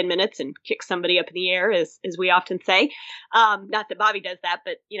 for 10 minutes and kick somebody up in the air, as we often say. Not that Bobby does that,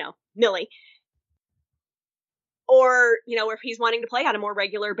 but, Millie. Or, if he's wanting to play on a more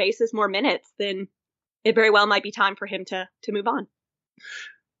regular basis, more minutes, then it very well might be time for him to move on.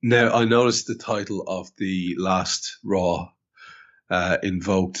 Now, I noticed the title of the last Raw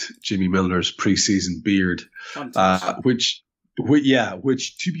invoked Jimmy Milner's preseason beard, which,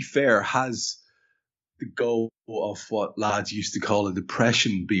 to be fair, has the goal of what lads used to call a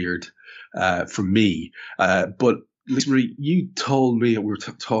depression beard for me. But Lisa Marie, you told me, we were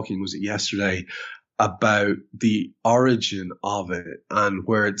talking, was it yesterday, about the origin of it and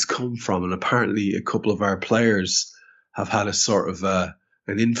where it's come from. And apparently a couple of our players have had a sort of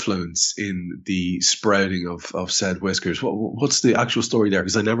an influence in the sprouting of said whiskers. What's the actual story there?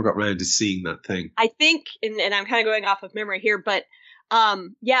 Because I never got around to seeing that thing. I think, and I'm kind of going off of memory here, but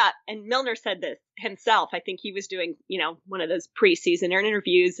and Milner said this himself. I think he was doing, one of those preseason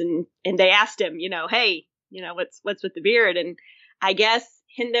interviews, and they asked him, hey, what's with the beard? And I guess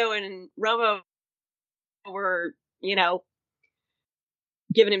Hendo and Romo were,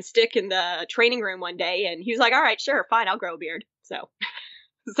 giving him stick in the training room one day, and he was like, all right, sure, fine, I'll grow a beard. So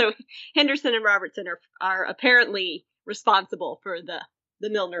Henderson and Robertson are apparently responsible for the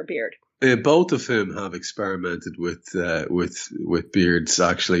Milner beard. Both of them have experimented with beards,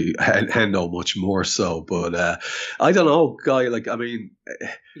 actually. Hendo much more so, but I don't know, Guy.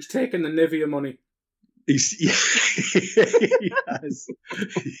 He's taking the Nivea money. He has.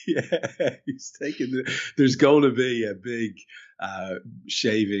 Yeah, he's taking there's going to be a big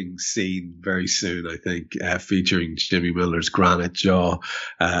shaving scene very soon, I think, featuring Jimmy Milner's granite jaw,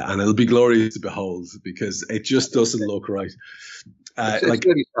 and it'll be glorious to behold because it just doesn't look right. It's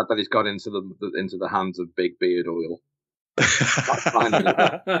really sad that he's got into the hands of big beard oil.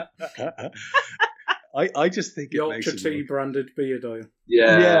 I just think Yorkshire tea branded beard oil.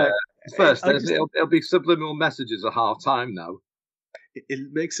 Yeah. First, it'll be subliminal messages at half time now.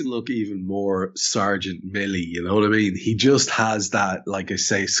 It makes him look even more Sergeant Millie, you know what I mean? He just has that, like I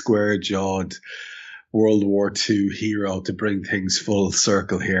say, square-jawed, World War II hero to bring things full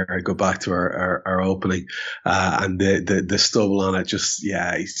circle here. I go back to our opening, and the stubble on it. Just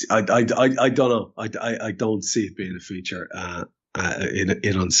I don't know. I don't see it being a feature.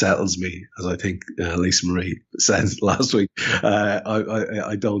 It unsettles me, as I think Lisa Marie said last week.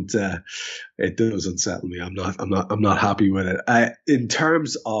 I don't. It does unsettle me. I'm not happy with it. In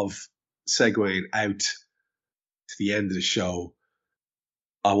terms of segueing out to the end of the show,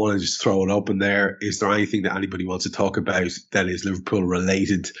 I want to just throw it open there. Is there anything that anybody wants to talk about that is Liverpool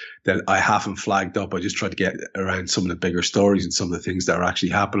related that I haven't flagged up? I just tried to get around some of the bigger stories and some of the things that are actually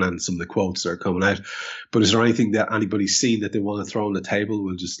happening, some of the quotes that are coming out. But is there anything that anybody's seen that they want to throw on the table?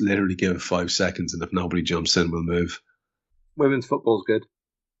 We'll just literally give it 5 seconds, and if nobody jumps in, we'll move. Women's football's good.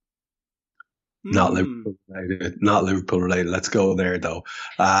 Not Liverpool related. Not Liverpool related. Let's go there, though.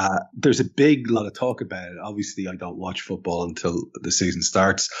 There's a big lot of talk about it. Obviously, I don't watch football until the season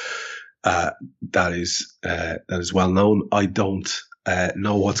starts. That is well known. I don't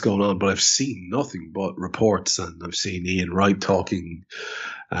know what's going on, but I've seen nothing but reports, and I've seen Ian Wright talking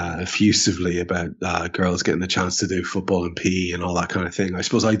effusively about girls getting the chance to do football and PE and all that kind of thing. I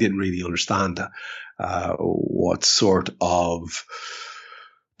suppose I didn't really understand what sort of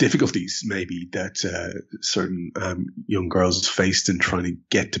difficulties maybe that certain young girls faced in trying to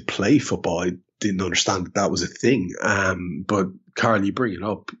get to play football. I didn't understand that was a thing. But Carl, you bring it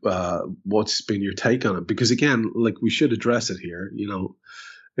up. What's been your take on it? Because again, like, we should address it here. You know,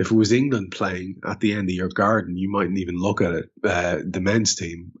 if it was England playing at the end of your garden, you mightn't even look at it, the men's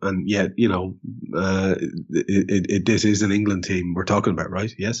team. And yet, you know, this is an England team we're talking about,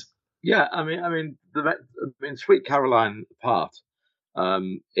 right? Yes. Yeah, I mean, Sweet Caroline apart.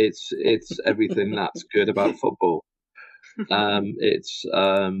 It's everything that's good about football. It's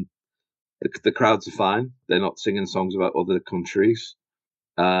the crowds are fine. They're not singing songs about other countries.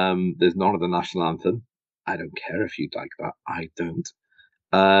 There's none of the national anthem. I don't care if you like that. I don't.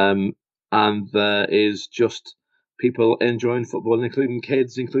 And there is just people enjoying football, including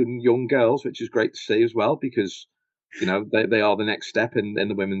kids, including young girls, which is great to see as well, because, you know, they are the next step in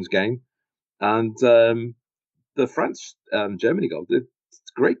the women's game. And the France-Germany goal,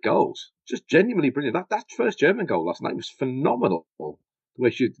 it's great goals, just genuinely brilliant. That first German goal last night was phenomenal.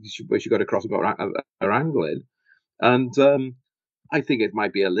 Where she got across and got her angle in, and I think it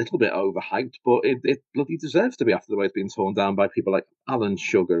might be a little bit overhyped, but it bloody deserves to be after the way it's been torn down by people like Alan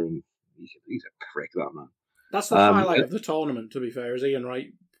Sugar, and he's a prick, that man. That's the highlight of the tournament, to be fair, is Ian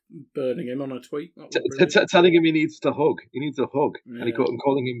Wright burning him on a tweet. Telling him he needs to hug. He needs a hug, yeah. And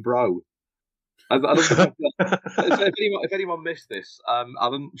calling him bro. I don't know if anyone missed this,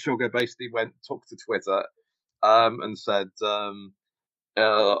 Alan Sugar basically took to Twitter and said,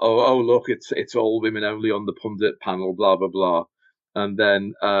 oh look, it's all women only on the pundit panel, blah blah blah, and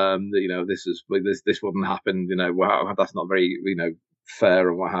then you know, this wouldn't happen, you know, wow, that's not very, you know, fair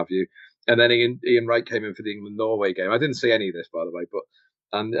and what have you. And then Ian Wright came in for the England-Norway game. I didn't see any of this, by the way, but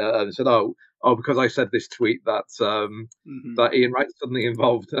and said, oh, because I said this tweet that that Ian Wright's suddenly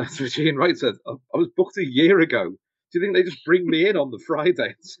involved. Which Ian Wright said, I was booked a year ago. Do you think they just bring me in on the Friday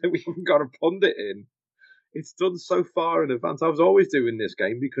and say we haven't got a pundit in? It's done so far in advance. I was always doing this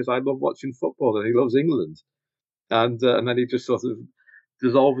game because I love watching football and he loves England. And then he just sort of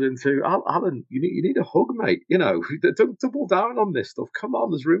dissolved into, Alan, you need a hug, mate. You know, don't double down on this stuff. Come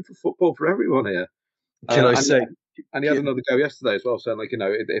on, there's room for football for everyone here. Can I say? And he had another go yesterday as well, saying, like, you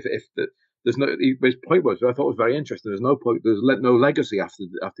know, if there's no, his point was, I thought was very interesting. There's no point, there's no legacy after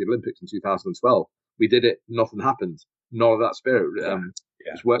the Olympics in 2012. We did it, nothing happened. None of that spirit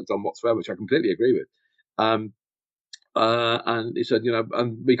was worked on whatsoever, which I completely agree with. And he said, you know,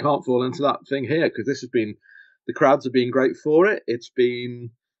 and we can't fall into that thing here because this has been, the crowds have been great for it. It's been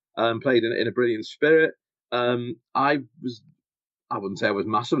played in a brilliant spirit. I wouldn't say I was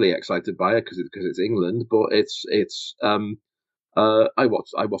massively excited by it because it's England, but I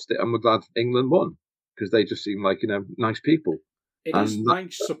watched it. I'm glad England won because they just seem like, you know, nice people. It is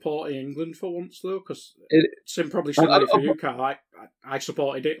nice supporting England for once, though, because it's probably similar for you, Carl. I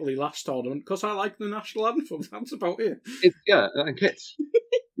supported Italy last tournament because I like the national anthem. That's about it. And kits.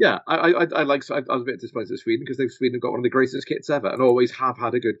 Yeah, I was a bit disappointed at Sweden because Sweden have got one of the greatest kits ever and always have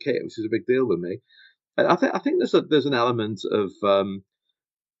had a good kit, which is a big deal with me. I think there's an element of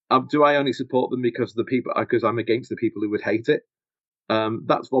do I only support them because I'm against the people who would hate it?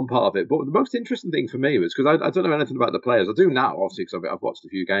 That's one part of it. But the most interesting thing for me was, because I don't know anything about the players. I do now, obviously, because I've watched a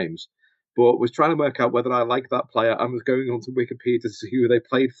few games. But was trying to work out whether I like that player and was going onto Wikipedia to see who they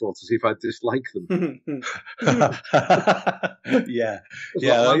played for to see if I dislike them. Yeah.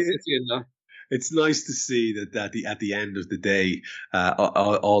 it's nice to see that at the end of the day,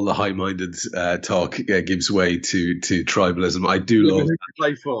 all the high-minded talk gives way to tribalism. I do love. Who to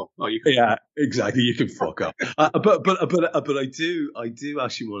play for? Oh, you can. Yeah, exactly. You can fuck up. But I do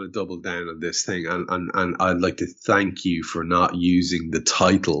actually want to double down on this thing, and I'd like to thank you for not using the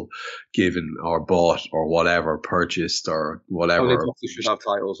title given or bought or whatever, purchased or whatever. Oh, they should have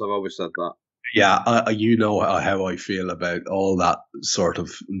titles. I've always said that. Yeah, you know how I feel about all that sort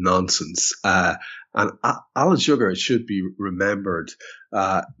of nonsense. And Alan Sugar, it should be remembered,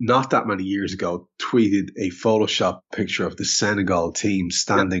 not that many years ago, tweeted a Photoshop picture of the Senegal team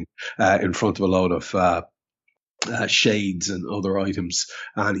standing in front of a load of shades and other items.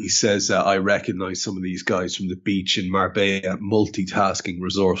 And he says, I recognize some of these guys from the beach in Marbella, multitasking,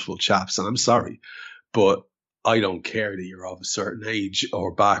 resourceful chaps. And I'm sorry, but I don't care that you're of a certain age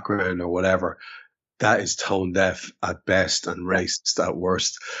or background or whatever. That is tone deaf at best and racist at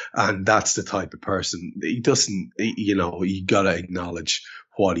worst. And that's the type of person he doesn't, you got to acknowledge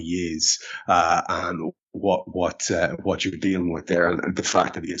what he is, and what you're dealing with there. And the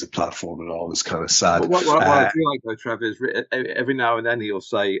fact that he has a platform and all is kind of sad. What I do like though, Trevor, is every now and then he'll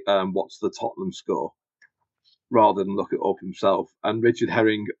say, what's the Tottenham score? Rather than look it up himself. And Richard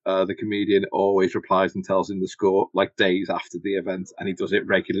Herring, the comedian, always replies and tells him the score like days after the event, and he does it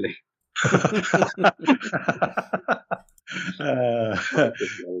regularly.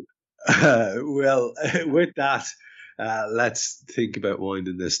 Well, with that, let's think about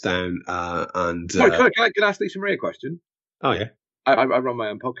winding this down. Can I ask Lisa Marie a question? Oh, yeah. I run my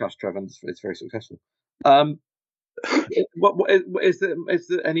own podcast, Trevor, and it's very successful. What is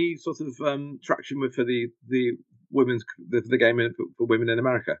there any sort of traction for the women's the game for women in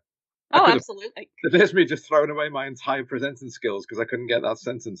America? Oh, absolutely. There's me just throwing away my entire presenting skills because I couldn't get that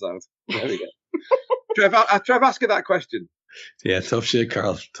sentence out. There we go. Trev, ask her that question. Yeah, tough shit,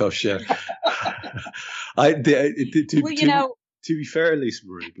 Carl. Tough shit. To be fair, Lisa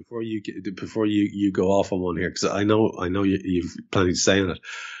Marie, before you go off on one here, because I know you've plenty to say on it.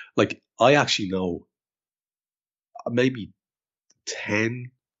 Like, I actually know maybe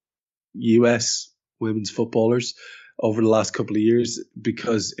 10 US women's footballers over the last couple of years,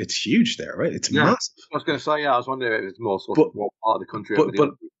 because it's huge there, right? It's massive. I was going to say, I was wondering if it's more sort of what part of the country.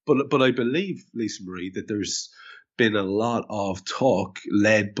 But I believe, Lisa Marie, that there's been a lot of talk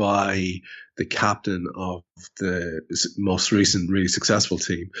led by the captain of the most recent really successful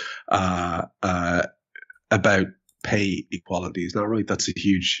team about pay equality. Is that right? That's a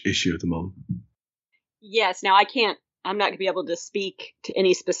huge issue at the moment. Yes. Now, I'm not going to be able to speak to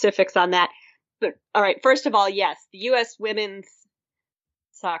any specifics on that. But all right, first of all, yes, the U.S. women's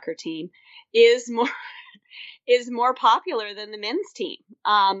soccer team is more popular than the men's team.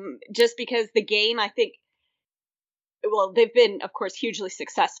 Just because the game, I think, well, they've been, of course, hugely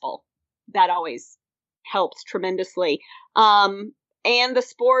successful. That always helps tremendously. And the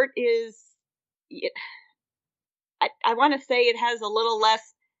sport is, I want to say it has a little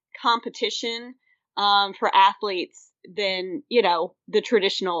less competition for athletes than, the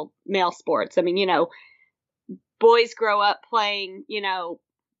traditional male sports. I mean, boys grow up playing,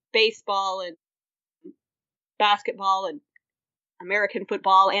 baseball and basketball and American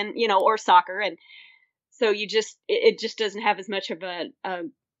football and, or soccer. And so it just doesn't have as much of a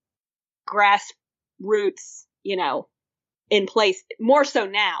grassroots, in place, more so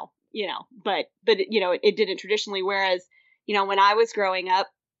now, but it didn't traditionally. Whereas, when I was growing up,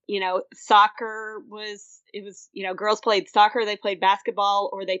 soccer was, girls played soccer, they played basketball,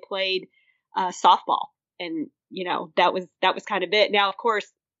 or they played softball. And, that was kind of it. Now, of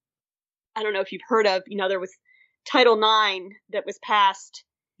course, I don't know if you've heard of, there was Title IX that was passed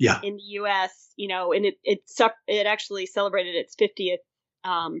in the U.S., and it actually celebrated its 50th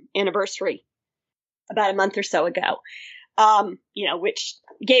anniversary about a month or so ago, which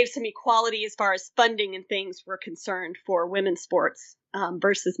gave some equality as far as funding and things were concerned for women's sports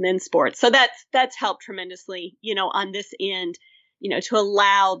versus men's sports. So that's helped tremendously, on this end, to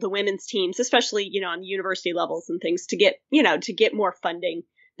allow the women's teams, especially, on the university levels and things, to get more funding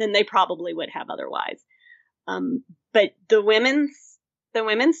than they probably would have otherwise. But the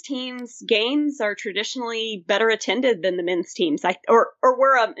women's teams games are traditionally better attended than the men's teams, or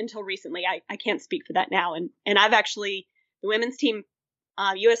were until recently. I can't speak for that now. And I've actually, the women's team,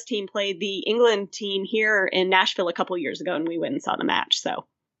 U.S. team played the England team here in Nashville a couple of years ago, and we went and saw the match. So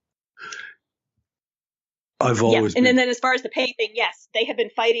I've always and then as far as the pay thing, yes, they have been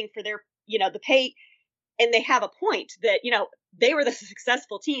fighting for their, the pay, and they have a point that, they were the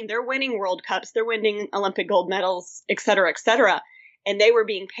successful team. They're winning World Cups, they're winning Olympic gold medals, et cetera, and they were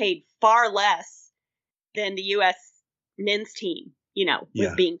being paid far less than the U.S. men's team,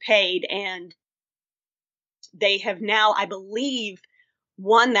 was being paid. And they have now, I believe,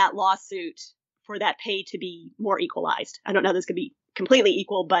 won that lawsuit for that pay to be more equalized. I don't know if this could be completely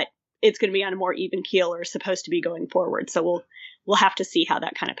equal, but it's going to be on a more even keel, or supposed to be going forward. So we'll have to see how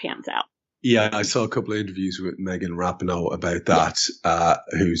that kind of pans out. Yeah, I saw a couple of interviews with Megan Rapinoe about that,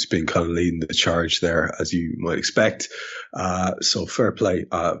 who's been kind of leading the charge there, as you might expect. So fair play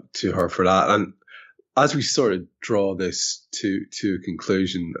to her for that. And as we sort of draw this to a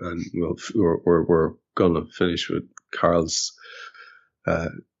conclusion, and we're going to finish with Carl's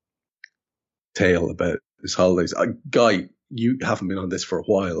tale about his holidays. Guy, you haven't been on this for a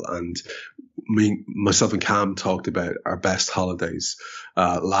while, and myself and Cam talked about our best holidays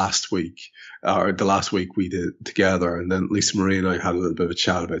last week, or the last week we did together, and then Lisa Marie and I had a little bit of a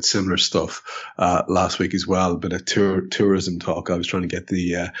chat about similar stuff last week as well, a bit of tourism talk. I was trying to get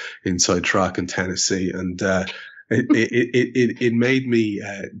the inside track in Tennessee, and it made me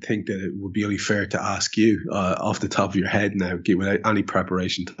think that it would be only fair to ask you off the top of your head now, without any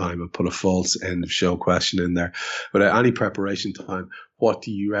preparation time. I put a false end of show question in there. Without any preparation time, what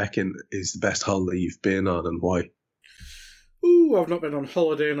do you reckon is the best holiday you've been on, and why? Ooh, I've not been on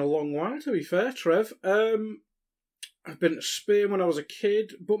holiday in a long while, to be fair, Trev. I've been to Spain when I was a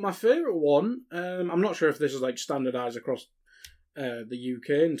kid, but my favourite one, I'm not sure if this is like standardised across the UK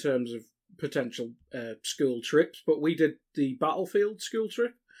in terms of potential school trips, but we did the Battlefield school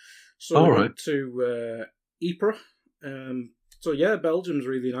trip. So we went to Ypres. So yeah, Belgium's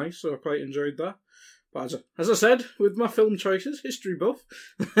really nice, so I quite enjoyed that. But as I said, with my film choices, history buff.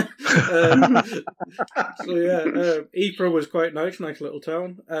 So yeah, Ypres was quite nice little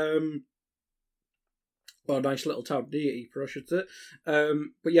town. Well, a nice little town near Ypres, I should say.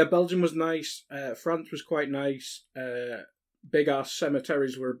 But yeah, Belgium was nice. France was quite nice. Big ass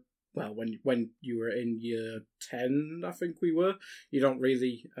cemeteries were, well, when you were in year 10, I think we were, you don't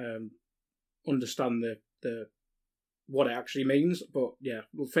really understand the what it actually means. But yeah,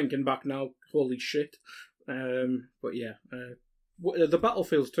 thinking back now, holy shit. But yeah, the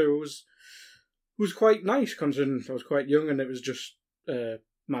Battlefield tour was quite nice, considering I was quite young and it was just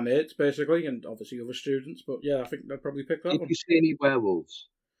my mates basically, and obviously other students. But yeah, I think I'd probably pick that one. Did you see any werewolves?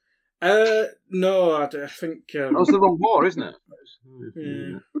 No, I think that was the wrong war, isn't it?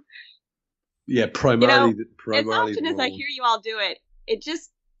 Yeah. Yeah, primarily. As often as I hear you all do it, it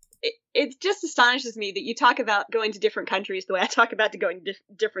just astonishes me that you talk about going to different countries the way I talk about going to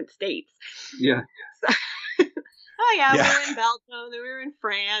different states. Yeah. So, oh yeah, we were in Belgium, then we were in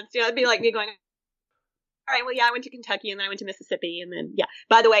France. You know, it'd be like me going, all right, well, yeah, I went to Kentucky, and then I went to Mississippi, and then, yeah.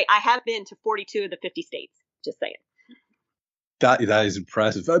 By the way, I have been to 42 of the 50 states, just saying. That is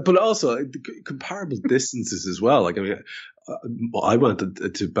impressive, but also comparable distances as well. Like, I mean, I went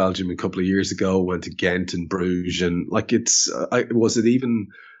to Belgium a couple of years ago. Went to Ghent and Bruges, and like I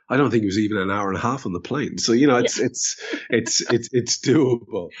don't think it was even an hour and a half on the plane. So you know, it's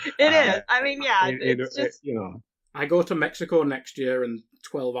doable. It is. I mean, yeah, it's just I go to Mexico next year, and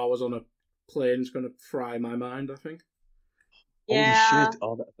 12 hours on a plane is going to fry my mind, I think. Yeah. Holy shit!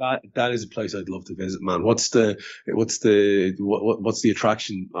 Oh, that is a place I'd love to visit, man. What's the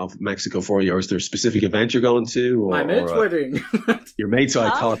attraction of Mexico for you, or is there a specific event you're going to? My mate's wedding. Your mate's. I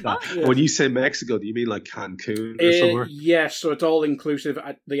thought that. Yeah. When you say Mexico, do you mean like Cancun or somewhere? Yes, so it's all inclusive.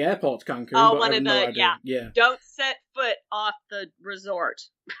 At the airport's Cancun. Oh, but one of the yeah. Don't set foot off the resort.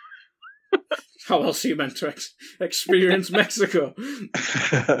 How else are you meant to experience Mexico?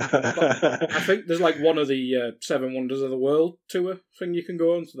 I think there's like one of the 7 Wonders of the World tour thing you can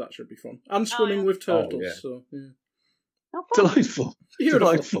go on, so that should be fun. And swimming with turtles. Yeah. So yeah. Delightful.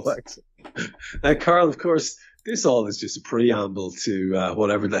 Carl, of course, this all is just a preamble to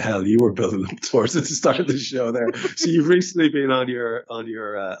whatever the hell you were building up towards at the start of the show there. So you've recently been on your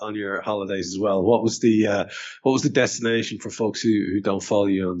holidays as well. What was the destination for folks who don't follow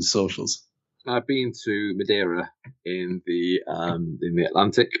you on the socials? I've been to Madeira in the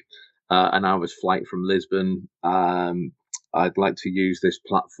Atlantic, an hour's flight from Lisbon. I'd like to use this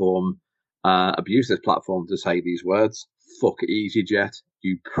platform, abuse this platform to say these words: "Fuck EasyJet,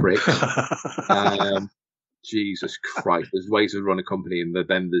 you prick." Jesus Christ, there's ways to run a company, and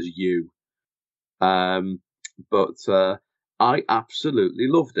then there's you. But I absolutely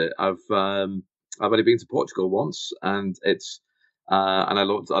loved it. I've only been to Portugal once, and it's and I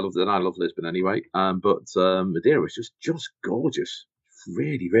loved it, and I love Lisbon anyway. But Madeira was just gorgeous,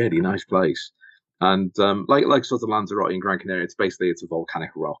 really, really nice place. And like sort of Lanzarote in Gran Canaria, it's a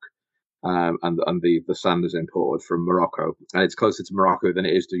volcanic rock, and the sand is imported from Morocco, and it's closer to Morocco than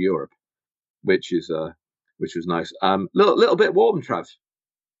it is to Europe, which was nice. Little bit warm, Trav,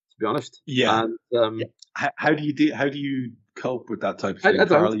 to be honest. Yeah. And, how do you cope with that type of thing,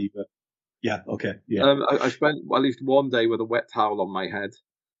 Carl? Yeah, okay, yeah. I spent at least one day with a wet towel on my head,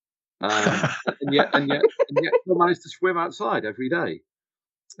 and yet still managed to swim outside every day.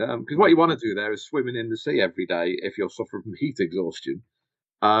 Because what you want to do there is swimming in the sea every day if you're suffering from heat exhaustion.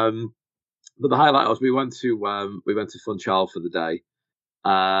 But the highlight was we went to Funchal for the day.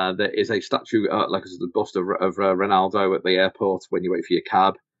 There is a statue, like a bust of Ronaldo at the airport when you wait for your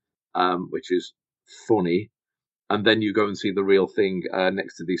cab, which is funny. And then you go and see the real thing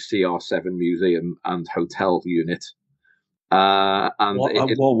next to the CR7 museum and hotel unit. Whoa, hang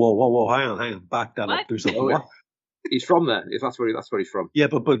on, back that up. There's a what? He's from there. That's where he's from. Yeah,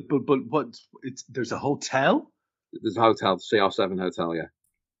 but what? There's a hotel. There's a hotel, the CR7 hotel. Yeah.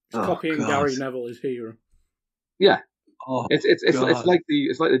 He's copying Gary Neville, his hero. Yeah. Oh, it's like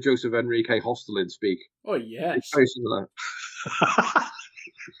the Joseph Enrique Hostelin speak. Oh yes. It's very similar.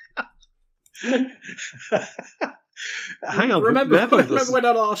 Hang on. Remember when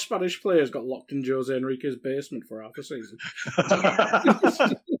all our Spanish players got locked in Jose Enrique's basement for half a season?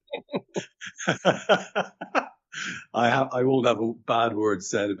 I won't have a bad word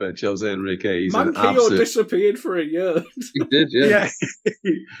said about Jose Enrique. Manquillo disappeared for a year. He did, yeah.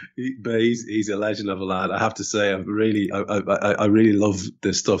 But he's a legend of a lad. I have to say, I really love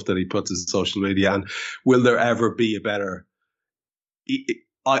the stuff that he puts on social media. And will there ever be a better?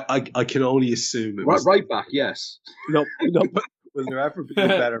 I can only assume it was right back. Yes. No. But will there ever be a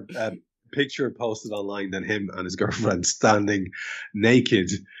better picture posted online than him and his girlfriend standing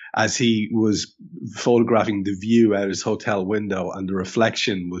naked as he was photographing the view out his hotel window and the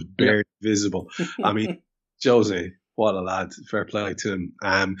reflection was barely visible? I mean, Jose, what a lad. Fair play to him.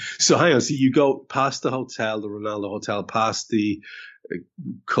 So hang on, so you go past the hotel, the Ronaldo Hotel, past the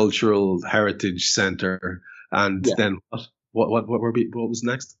Cultural Heritage Centre, and then what was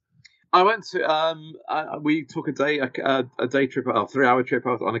next? I went to we took a day trip, a 3-hour trip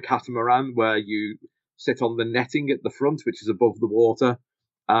out on a catamaran where you sit on the netting at the front, which is above the water,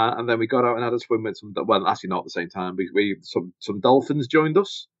 and then we got out and had a swim with some. Well, actually not at the same time. Some dolphins joined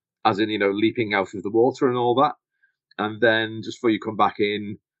us, as in leaping out of the water and all that. And then just before you come back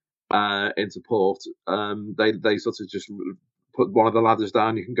into port, they sort of just put one of the ladders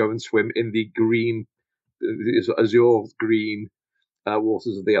down. You can go and swim in the green, azure green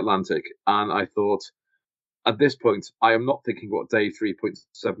waters of the Atlantic. And I thought, at this point, I am not thinking what day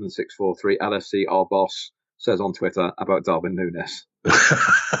 3.7643 LSC, our boss, says on Twitter about Darwin Núñez.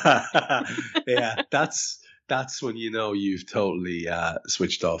 Yeah, that's when you've totally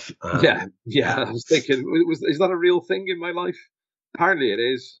switched off. Yeah. I was thinking, is that a real thing in my life? Apparently it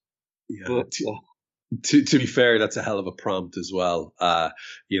is. Yeah. But, to be fair, that's a hell of a prompt as well.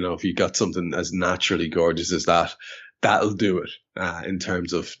 If you got something as naturally gorgeous as that, that'll do it in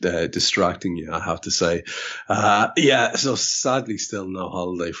terms of distracting you, I have to say. So sadly still no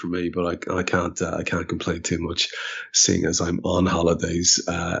holiday for me, but I can't complain too much, seeing as I'm on holidays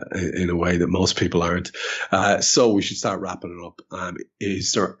in a way that most people aren't. So we should start wrapping it up.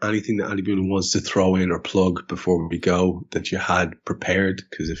 Is there anything that anybody wants to throw in or plug before we go that you had prepared?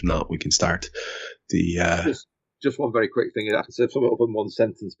 Because if not, we can start the... Just one very quick thing. I can say something up in one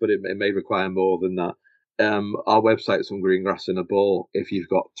sentence, but it may require more than that. Our website, Some Green Grass in a Ball. If you've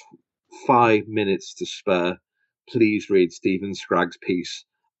got 5 minutes to spare, please read Stephen Scragg's piece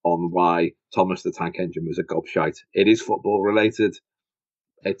on why Thomas the Tank Engine was a gobshite. It is football related.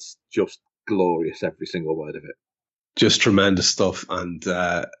 It's just glorious, every single word of it. Just tremendous stuff, and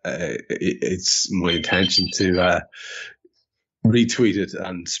it's my intention to retweet it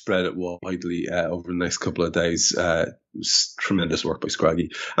and spread it widely over the next couple of days. Tremendous work by Scraggy.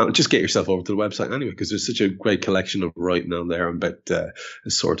 Just get yourself over to the website anyway, because there's such a great collection of writing on there about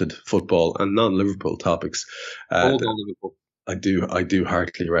assorted football and non-Liverpool topics. All non-Liverpool. I do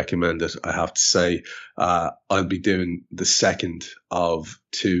heartily recommend it. I have to say, I'll be doing the second of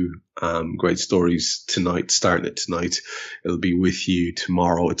 2 great stories tonight, starting it tonight. It'll be with you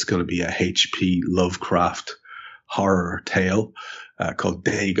tomorrow. It's going to be a H.P. Lovecraft horror tale called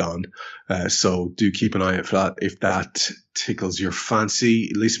Dagon. So do keep an eye out for that if that tickles your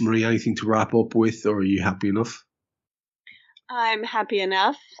fancy. Lisa Marie, anything to wrap up with, or are you happy enough? I'm happy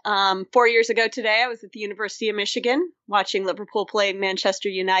enough. 4 years ago today, I was at the University of Michigan watching Liverpool play Manchester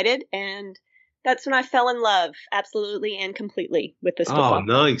United, and that's when I fell in love, absolutely and completely, with this football. Oh,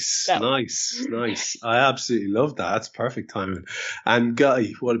 nice. I absolutely love that. That's perfect timing. And Guy,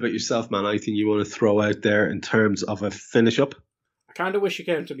 what about yourself, man? Anything you want to throw out there in terms of a finish up? I kind of wish it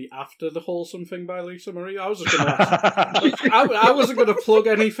came to me after the wholesome thing by Lisa Marie. I was just going to ask. I wasn't going to plug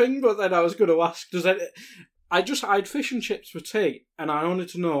anything, but then I was going to ask, I had fish and chips for tea, and I wanted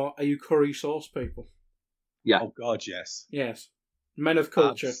to know, are you curry sauce people? Yeah. Oh, God, yes. Yes. Men of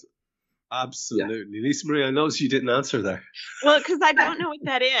culture. Absolutely. Yeah. Lisa Marie, I noticed you didn't answer there. Well, because I don't know what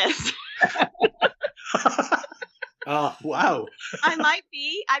that is. Oh, wow. I'd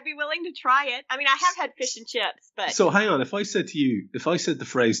be willing to try it. I mean, I have had fish and chips, but... So hang on, if I said the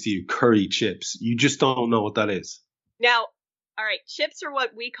phrase to you, curry chips, you just don't know what that is? Now, all right, chips are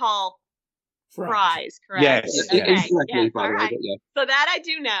what we call fries, correct? Yes. Okay. Exactly, all right. Yeah. So that I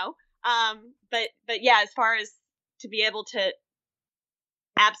do know. But yeah, as far as to be able to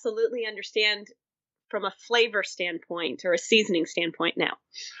absolutely understand from a flavor standpoint or a seasoning standpoint, no.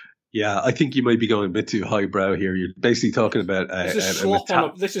 Yeah, I think you might be going a bit too highbrow here. You're basically talking about this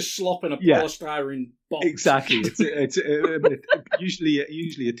is slop in a polystyrene box. Exactly. It's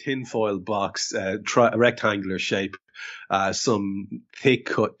usually a tinfoil box, a rectangular shape, some thick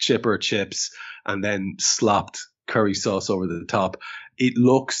cut chipper chips, and then slopped curry sauce over the top. It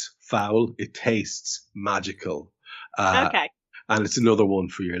looks foul. It tastes magical. Okay. And it's another one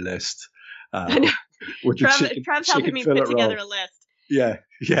for your list. Trev's helping me put together a list. Yeah,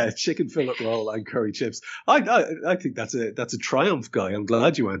 chicken fillet roll and curry chips. I think that's a triumph, Guy. I'm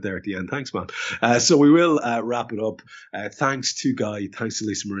glad you went there at the end. Thanks, man. So we will wrap it up. Thanks to Guy, thanks to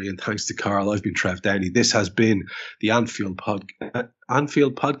Lisa Marie, and thanks to Carl. I've been Trev Downey. This has been the Anfield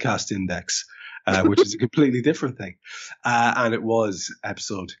Podcast Index, which is a completely different thing. And it was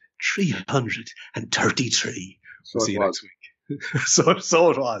episode 333. We'll see you next week. So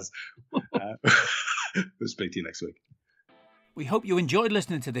it was. We'll speak to you next week. We hope you enjoyed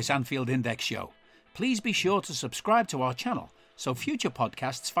listening to this Anfield Index show. Please be sure to subscribe to our channel so future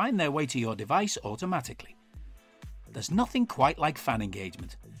podcasts find their way to your device automatically. There's nothing quite like fan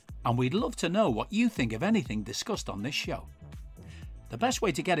engagement, and we'd love to know what you think of anything discussed on this show. The best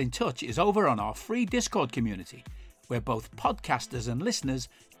way to get in touch is over on our free Discord community, where both podcasters and listeners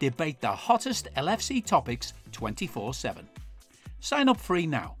debate the hottest LFC topics 24/7. Sign up free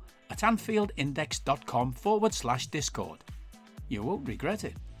now at anfieldindex.com/Discord. You won't regret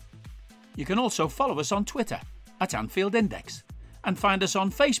it. You can also follow us on Twitter at Anfield Index and find us on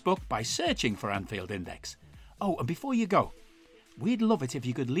Facebook by searching for Anfield Index. Oh, and before you go, we'd love it if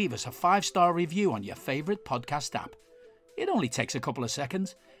you could leave us a 5-star review on your favourite podcast app. It only takes a couple of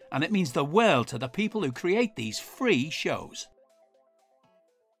seconds, and it means the world to the people who create these free shows.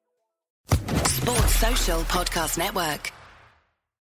 Sports Social Podcast Network.